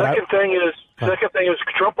you. Second thing is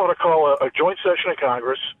Trump ought to call a joint session of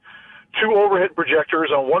Congress. 2 overhead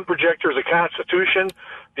projectors. On one projector is a Constitution.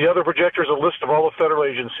 The other projector is a list of all the federal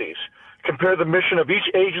agencies. Compare the mission of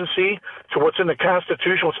each agency to what's in the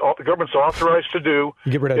Constitution, what the government's authorized to do.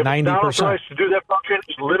 You get rid of 90%. If it's not authorized to do that function,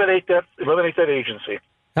 eliminate that agency.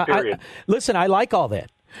 Period. Listen, I like all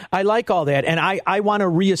that. And I want to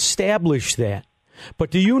reestablish that.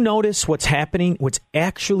 But do you notice what's happening? What's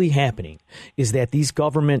actually happening is that these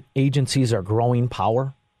government agencies are growing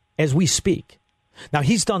power as we speak. Now,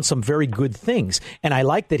 he's done some very good things, and I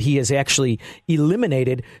like that he has actually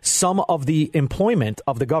eliminated some of the employment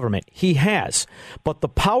of the government. He has, but the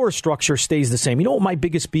power structure stays the same. You know what my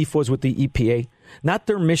biggest beef was with the EPA? Not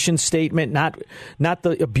their mission statement, not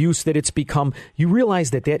the abuse that it's become. You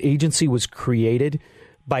realize that agency was created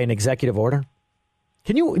by an executive order?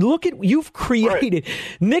 Can you look at, you've created,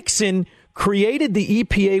 Nixon created the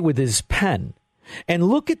EPA with his pen, and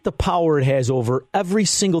look at the power it has over every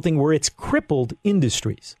single thing where it's crippled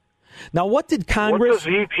industries. Now, what did Congress... What does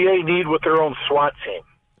the EPA need with their own SWAT team?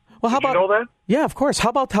 Well, how about, you know that? Yeah, of course. How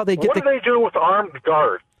about how they get... What are they doing with armed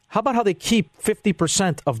guards? How about how they keep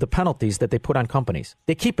 50% of the penalties that they put on companies?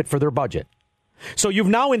 They keep it for their budget. So you've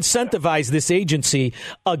now incentivized this agency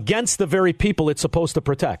against the very people it's supposed to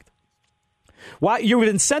protect. Why you would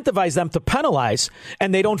incentivize them to penalize,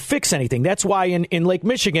 and they don't fix anything. That's why in Lake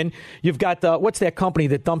Michigan, you've got what's that company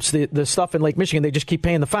that dumps the stuff in Lake Michigan? They just keep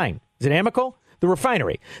paying the fine. Is it Amoco? The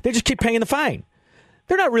refinery. They just keep paying the fine.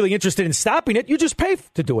 They're not really interested in stopping it. You just pay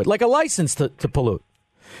to do it, like a license to pollute.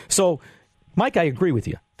 So, Mike, I agree with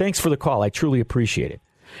you. Thanks for the call. I truly appreciate it.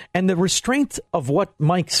 And the restraint of what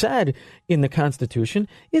Mike said in the Constitution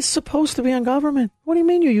is supposed to be on government. What do you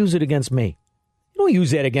mean you use it against me? You don't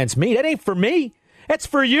use that against me. That ain't for me. That's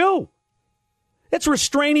for you. That's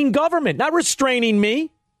restraining government, not restraining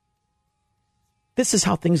me. This is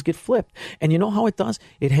how things get flipped. And you know how it does?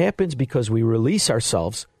 It happens because we release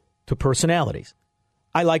ourselves to personalities.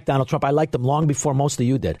 I like Donald Trump. I liked him long before most of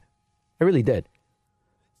you did. I really did.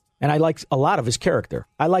 And I like a lot of his character.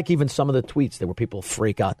 I like even some of the tweets that where people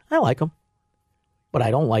freak out. I like him. But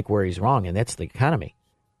I don't like where he's wrong, and that's the economy.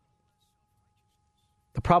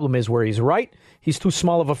 The problem is where he's right, he's too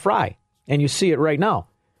small of a fry. And you see it right now.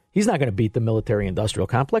 He's not going to beat the military-industrial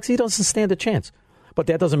complex. He doesn't stand a chance. But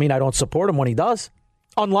that doesn't mean I don't support him when he does.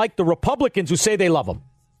 Unlike the Republicans who say they love him.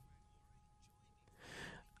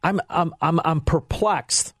 I'm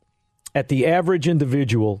perplexed at the average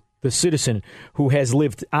individual, the citizen who has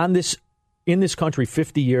lived in this country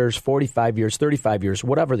 50 years, 45 years, 35 years,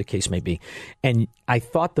 whatever the case may be. And I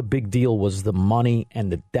thought the big deal was the money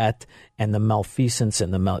and the debt and the malfeasance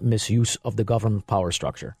and the misuse of the government power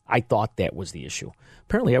structure. I thought that was the issue.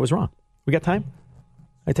 Apparently, I was wrong. We got time?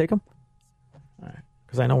 I take them? All right.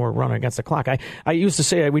 Because I know we're running against the clock. I used to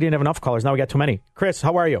say we didn't have enough callers. Now we got too many. Chris,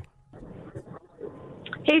 how are you?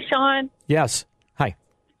 Hey, Sean. Yes. Hi.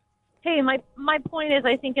 Hey, my point is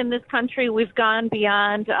I think in this country we've gone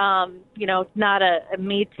beyond, it's not a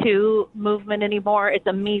Me Too movement anymore. It's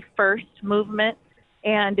a Me First movement.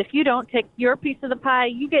 And if you don't take your piece of the pie,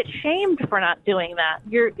 you get shamed for not doing that.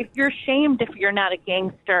 You're shamed if you're not a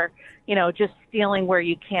gangster, just stealing where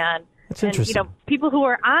you can. That's interesting. And, people who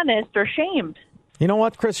are honest are shamed. You know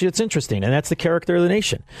what, Chris? It's interesting, and that's the character of the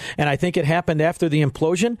nation. And I think it happened after the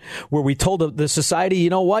implosion where we told the society,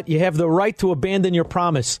 you know what, you have the right to abandon your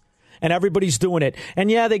promise. And everybody's doing it.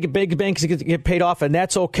 And yeah, they get big banks get paid off, and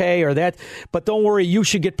that's okay, but don't worry, you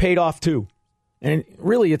should get paid off too. And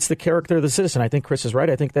really, it's the character of the citizen. I think Chris is right.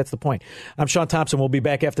 I think that's the point. I'm Sean Thompson. We'll be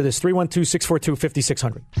back after this.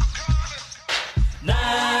 312-642-5600.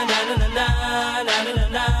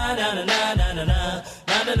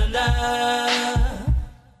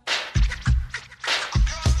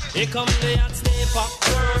 Here come the hot sniper.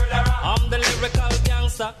 I'm the lyrical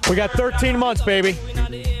gangster. We got 13 months, baby.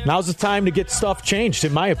 Now's the time to get stuff changed,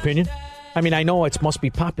 in my opinion. I mean, I know it must be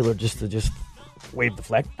popular just to wave the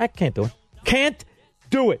flag. I can't do it. Can't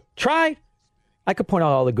do it. Try. I could point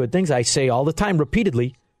out all the good things I say all the time,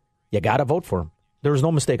 repeatedly. You got to vote for him. There is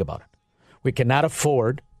no mistake about it. We cannot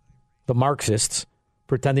afford the Marxists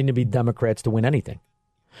pretending to be Democrats to win anything.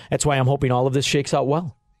 That's why I'm hoping all of this shakes out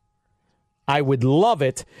well. I would love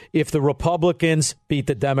it if the Republicans beat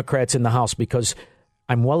the Democrats in the House, because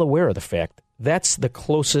I'm well aware of the fact that's the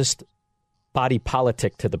closest body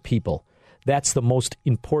politic to the people. That's the most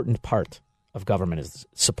important part of government, is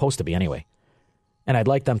supposed to be anyway. And I'd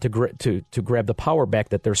like them to grab the power back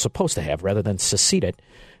that they're supposed to have rather than secede it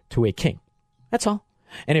to a king. That's all.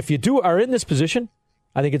 And if you are in this position,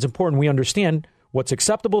 I think it's important we understand what's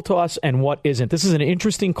acceptable to us and what isn't. This is an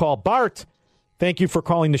interesting call. Bart, thank you for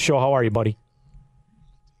calling the show. How are you, buddy?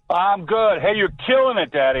 I'm good. Hey, you're killing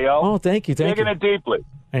it, Daddy-O. Oh, thank you. Digging it deeply.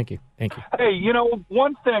 Thank you. Hey,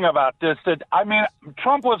 one thing about this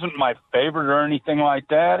Trump wasn't my favorite or anything like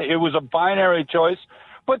that. It was a binary choice.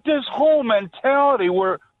 But this whole mentality,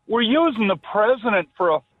 we're using the president for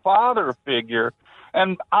a father figure.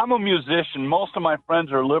 And I'm a musician. Most of my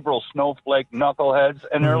friends are liberal snowflake knuckleheads,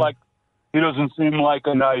 and they're like, he doesn't seem like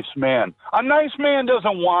a nice man. A nice man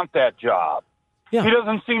doesn't want that job. Yeah. He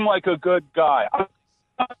doesn't seem like a good guy. I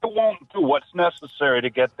won't do what's necessary to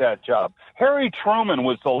get that job. Harry Truman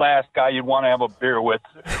was the last guy you'd want to have a beer with.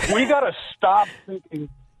 We got to stop thinking.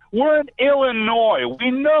 We're in Illinois.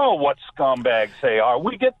 We know what scumbags they are.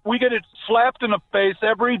 We get it slapped in the face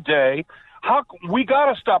every day. We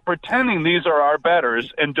got to stop pretending these are our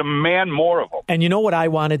betters and demand more of them. And you know what I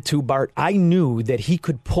wanted to, Bart? I knew that he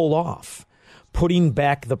could pull off putting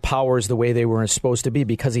back the powers the way they were supposed to be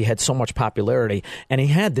because he had so much popularity and he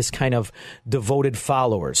had this kind of devoted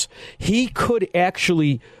followers. He could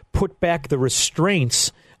actually put back the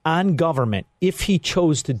restraints on government if he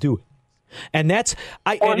chose to do it. And that's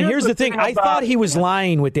and here's the thing. I thought he was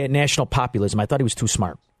lying with that national populism. I thought he was too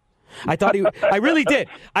smart. I really did.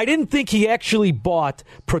 I didn't think he actually bought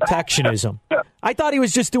protectionism. I thought he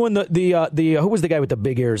was just doing the who was the guy with the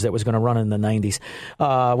big ears that was going to run in the 90s?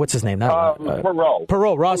 What's his name?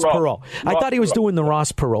 Perot. Ross Perot. I thought he was doing the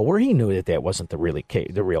Ross Perot, where he knew that wasn't the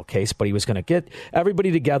real case, but he was going to get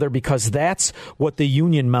everybody together because that's what the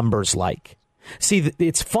union members like. See,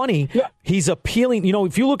 it's funny. Yeah. He's appealing. You know,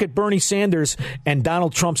 if you look at Bernie Sanders and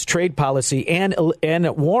Donald Trump's trade policy and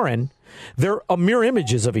Warren, they're mirror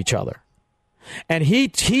images of each other. And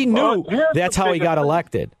he knew that's how he got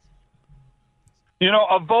elected. You know,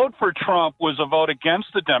 a vote for Trump was a vote against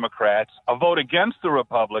the Democrats, a vote against the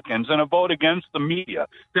Republicans, and a vote against the media.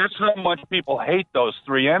 That's how much people hate those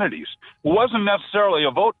three entities. It wasn't necessarily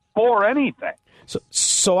a vote for anything.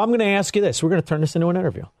 So I'm going to ask you this. We're going to turn this into an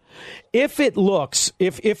interview. If it looks,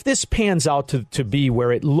 if this pans out to be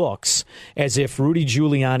where it looks as if Rudy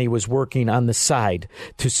Giuliani was working on the side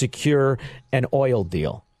to secure an oil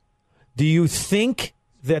deal, do you think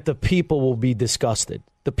that the people will be disgusted?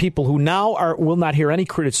 The people who now will not hear any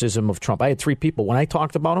criticism of Trump. I had three people, when I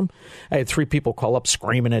talked about him, I had three people call up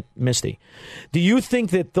screaming at Misty. Do you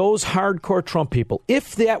think that those hardcore Trump people,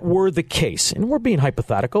 if that were the case, and we're being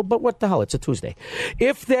hypothetical, but what the hell, it's a Tuesday.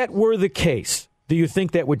 If that were the case, do you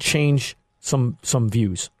think that would change some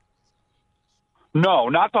views? No,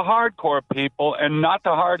 not the hardcore people and not the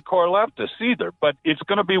hardcore leftists either, but it's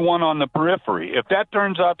going to be one on the periphery. If that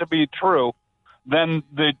turns out to be true, then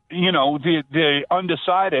the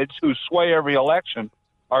undecideds who sway every election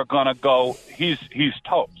are going to go, he's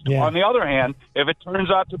toast. Yeah. On the other hand, if it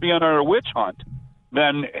turns out to be another witch hunt,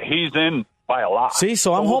 then he's in by a lot. See,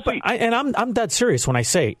 so I'm hoping, I'm dead serious when I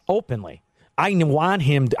say openly, I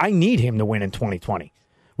need him to win in 2020.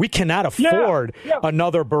 We cannot afford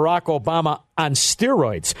another Barack Obama on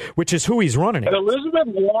steroids, which is who he's running against. Elizabeth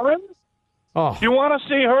Warren? Oh. You want to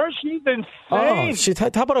see her? She's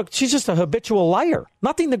insane. How about she's just a habitual liar.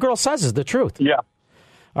 Nothing the girl says is the truth. Yeah.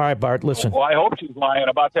 All right, Bart, listen. Well, I hope she's lying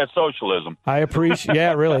about that socialism. I appreciate,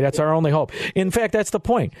 yeah, really, that's our only hope. In fact, that's the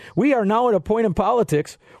point. We are now at a point in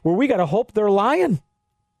politics where we got to hope they're lying.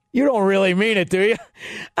 You don't really mean it, do you?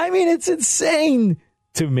 I mean, it's insane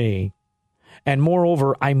to me. And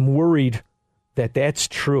moreover, I'm worried that that's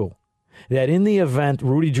true. That in the event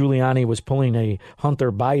Rudy Giuliani was pulling a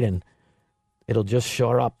Hunter Biden, it'll just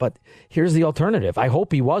shore up. But here's the alternative. I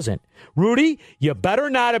hope he wasn't. Rudy, you better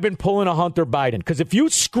not have been pulling a Hunter Biden. Because if you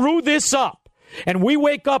screw this up and we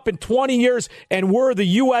wake up in 20 years and we're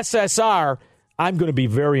the USSR, I'm going to be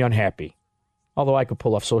very unhappy. Although I could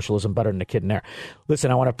pull off socialism better than the kid in there. Listen,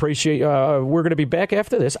 I want to appreciate, we're going to be back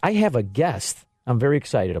after this. I have a guest I'm very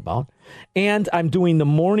excited about. And I'm doing the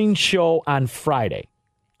morning show on Friday.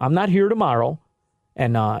 I'm not here tomorrow,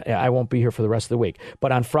 and I won't be here for the rest of the week.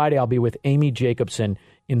 But on Friday, I'll be with Amy Jacobson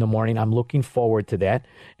in the morning. I'm looking forward to that.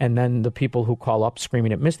 And then the people who call up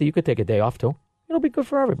screaming at Misty, you could take a day off too. It'll be good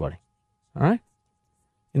for everybody. All right?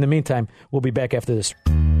 In the meantime, we'll be back after this.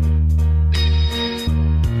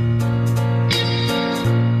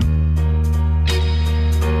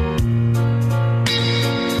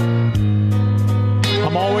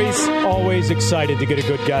 I'm always excited to get a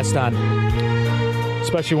good guest on,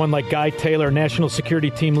 especially one like Guy Taylor, National Security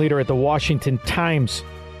Team Leader at the Washington Times,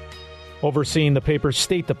 overseeing the paper's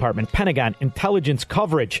State Department, Pentagon, intelligence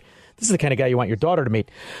coverage. This is the kind of guy you want your daughter to meet.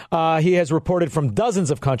 He has reported from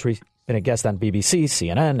dozens of countries, been a guest on BBC,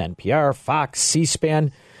 CNN, NPR, Fox,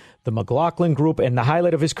 C-SPAN, the McLaughlin Group, and the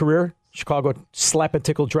highlight of his career, Chicago Slap and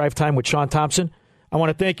Tickle Drive Time with Sean Thompson. I want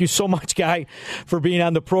to thank you so much, Guy, for being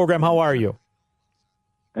on the program. How are you?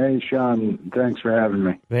 Hey, Sean, thanks for having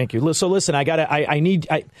me. Thank you. So listen, I need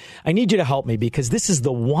you to help me because this is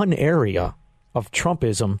the one area of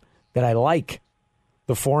Trumpism that I like,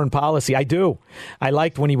 the foreign policy. I do. I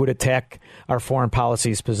liked when he would attack our foreign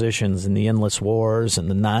policy's positions and the endless wars and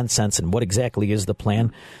the nonsense and what exactly is the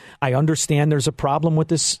plan. I understand there's a problem with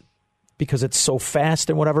this because it's so fast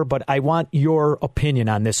and whatever, but I want your opinion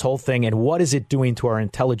on this whole thing and what is it doing to our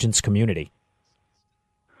intelligence community?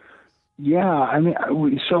 Yeah, I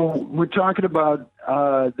mean, so we're talking about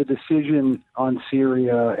the decision on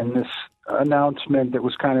Syria and this announcement that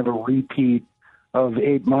was kind of a repeat of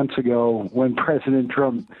 8 months ago when President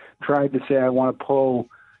Trump tried to say, I want to pull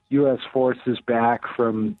U.S. forces back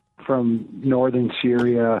from northern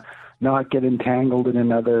Syria, not get entangled in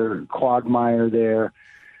another quagmire there.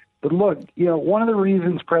 But look, one of the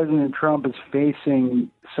reasons President Trump is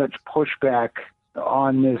facing such pushback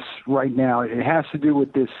on this right now, it has to do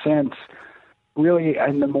with this sense, really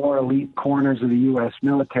in the more elite corners of the U.S.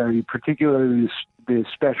 military, particularly the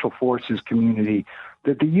Special Forces community,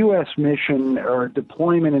 that the U.S. mission or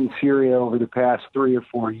deployment in Syria over the past 3 or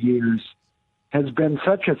 4 years has been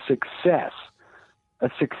such a success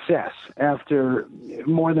after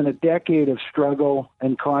more than a decade of struggle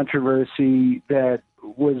and controversy that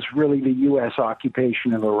was really the U.S.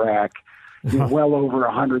 occupation of Iraq, well over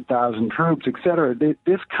 100,000 troops, et cetera.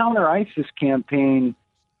 This counter-ISIS campaign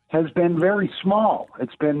has been very small.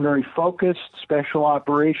 It's been very focused, special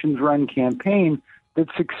operations run campaign that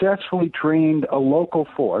successfully trained a local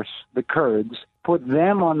force, the Kurds, put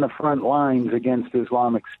them on the front lines against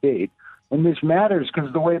Islamic State. And this matters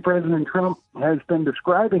because the way President Trump has been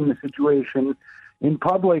describing the situation in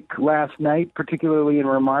public last night, particularly in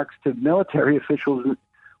remarks to military officials,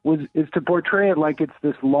 is to portray it like it's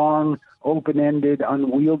this long, open-ended,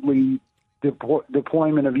 unwieldy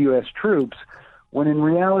deployment of U.S. troops, when in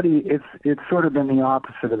reality it's sort of been the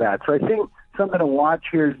opposite of that. So I think something to watch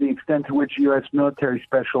here is the extent to which U.S. military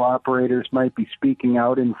special operators might be speaking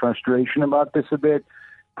out in frustration about this a bit,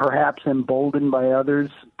 perhaps emboldened by others,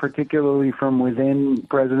 particularly from within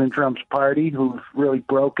President Trump's party, who've really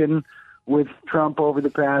broken with Trump over the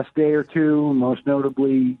past day or two, most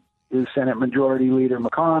notably is Senate Majority Leader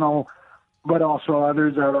McConnell, but also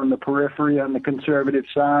others out on the periphery on the conservative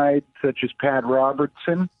side, such as Pat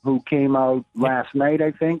Robertson, who came out last night,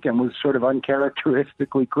 I think, and was sort of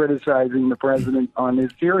uncharacteristically criticizing the president on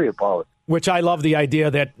his Syria policy. Which I love the idea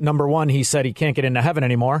that, number one, he said he can't get into heaven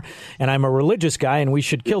anymore, and I'm a religious guy, and we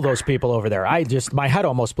should kill those people over there. My head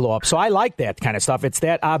almost blew up. So I like that kind of stuff. It's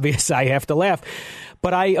that obvious I have to laugh.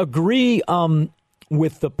 But I agree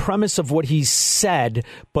with the premise of what he said,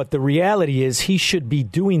 but the reality is he should be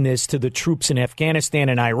doing this to the troops in Afghanistan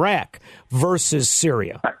and Iraq versus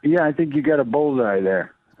Syria. Yeah, I think you got a bullseye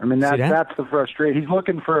there. I mean, that's the frustration. He's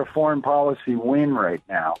looking for a foreign policy win right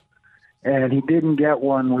now. And he didn't get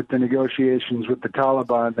one with the negotiations with the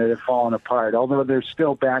Taliban that have fallen apart, although there's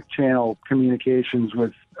still back-channel communications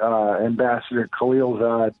with Ambassador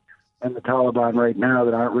Khalilzad and the Taliban right now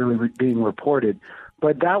that aren't really being reported.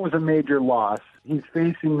 But that was a major loss. He's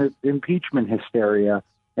facing the impeachment hysteria,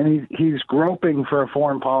 and he's groping for a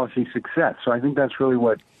foreign policy success. So I think that's really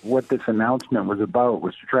what this announcement was about,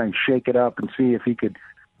 was to try and shake it up and see if he could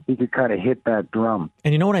kind of hit that drum.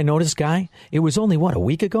 And you know what I noticed, Guy? It was only, a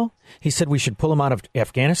week ago? He said we should pull him out of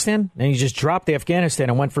Afghanistan, and he just dropped Afghanistan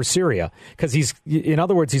and went for Syria. Because in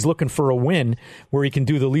other words, he's looking for a win where he can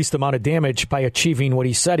do the least amount of damage by achieving what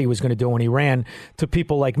he said he was going to do when he ran to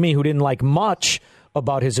people like me who didn't like much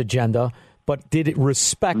about his agenda, but did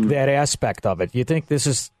respect that aspect of it. You think this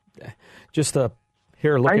is just a,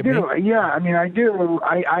 here, look at me? I do. Yeah, I mean, I do.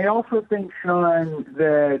 I also think, Sean,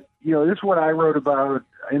 that, this is what I wrote about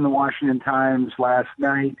in the Washington Times last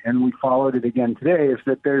night, and we followed it again today, is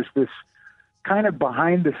that there's this kind of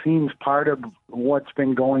behind-the-scenes part of what's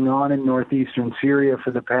been going on in northeastern Syria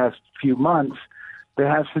for the past few months that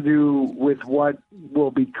has to do with what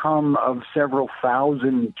will become of several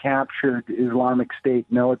thousand captured Islamic State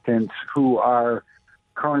militants who are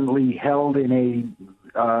currently held in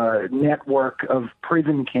a network of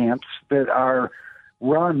prison camps that are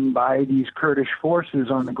run by these Kurdish forces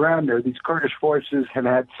on the ground there. These Kurdish forces have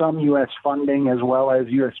had some U.S. funding as well as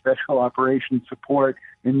U.S. special operations support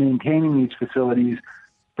in maintaining these facilities.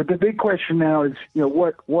 But the big question now is,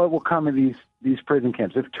 what will come of these prison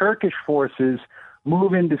camps? If Turkish forces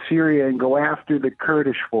move into Syria and go after the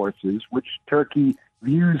Kurdish forces, which Turkey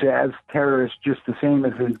views as terrorists just the same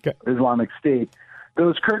as Islamic State,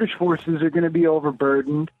 those Kurdish forces are going to be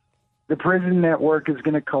overburdened. The prison network is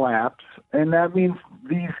going to collapse, and that means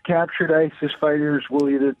these captured ISIS fighters will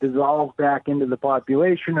either dissolve back into the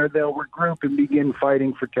population or they'll regroup and begin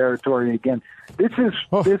fighting for territory again. This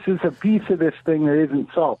is a piece of this thing that isn't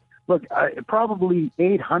solved. Look, probably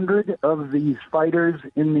 800 of these fighters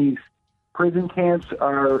in these prison camps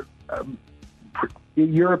are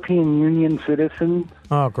European Union citizens.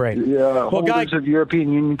 Oh, great. Holders of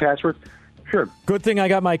European Union passports. Sure. Good thing I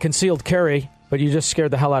got my concealed carry, but you just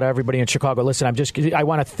scared the hell out of everybody in Chicago. Listen, I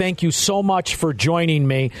want to thank you so much for joining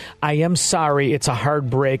me. I am sorry. It's a hard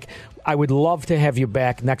break. I would love to have you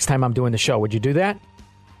back next time I'm doing the show. Would you do that?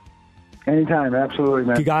 Anytime. Absolutely,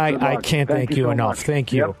 man. Guy, I can't thank you enough. Much.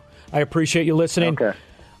 Thank you. Yep. I appreciate you listening. Okay.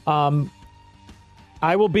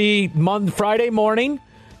 I will be Friday morning.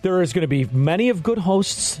 There is going to be many of good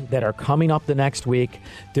hosts that are coming up the next week.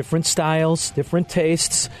 Different styles, different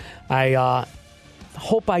tastes. I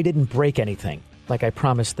hope I didn't break anything like I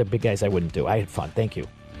promised the big guys I wouldn't do. I had fun. Thank you.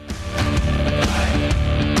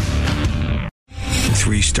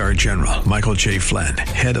 3-star general Michael J. Flynn,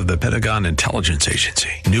 head of the Pentagon Intelligence Agency,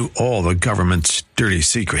 knew all the government's dirty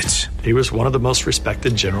secrets. He was one of the most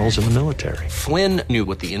respected generals in the military. Flynn knew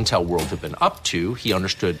what the intel world had been up to. He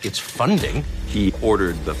understood its funding. He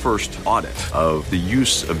ordered the first audit of the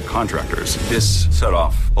use of contractors. This set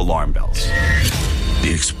off alarm bells. The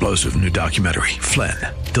explosive new documentary, Flynn,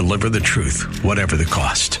 Deliver the Truth, Whatever the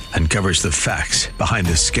Cost, uncovers the facts behind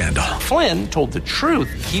this scandal. Flynn told the truth.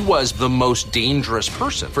 He was the most dangerous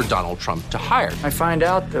person for Donald Trump to hire. I find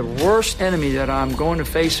out the worst enemy that I'm going to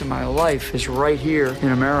face in my life is right here in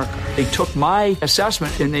America. They took my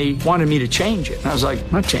assessment and they wanted me to change it. And I was like,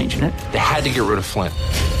 I'm not changing it. They had to get rid of Flynn.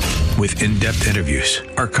 With in-depth interviews,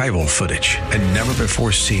 archival footage, and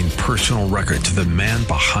never-before-seen personal records of the man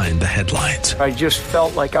behind the headlines. I just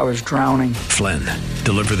felt like I was drowning. Flynn,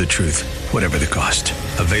 Deliver the Truth, Whatever the Cost.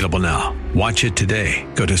 Available now. Watch it today.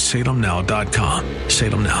 Go to salemnow.com.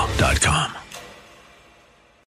 salemnow.com.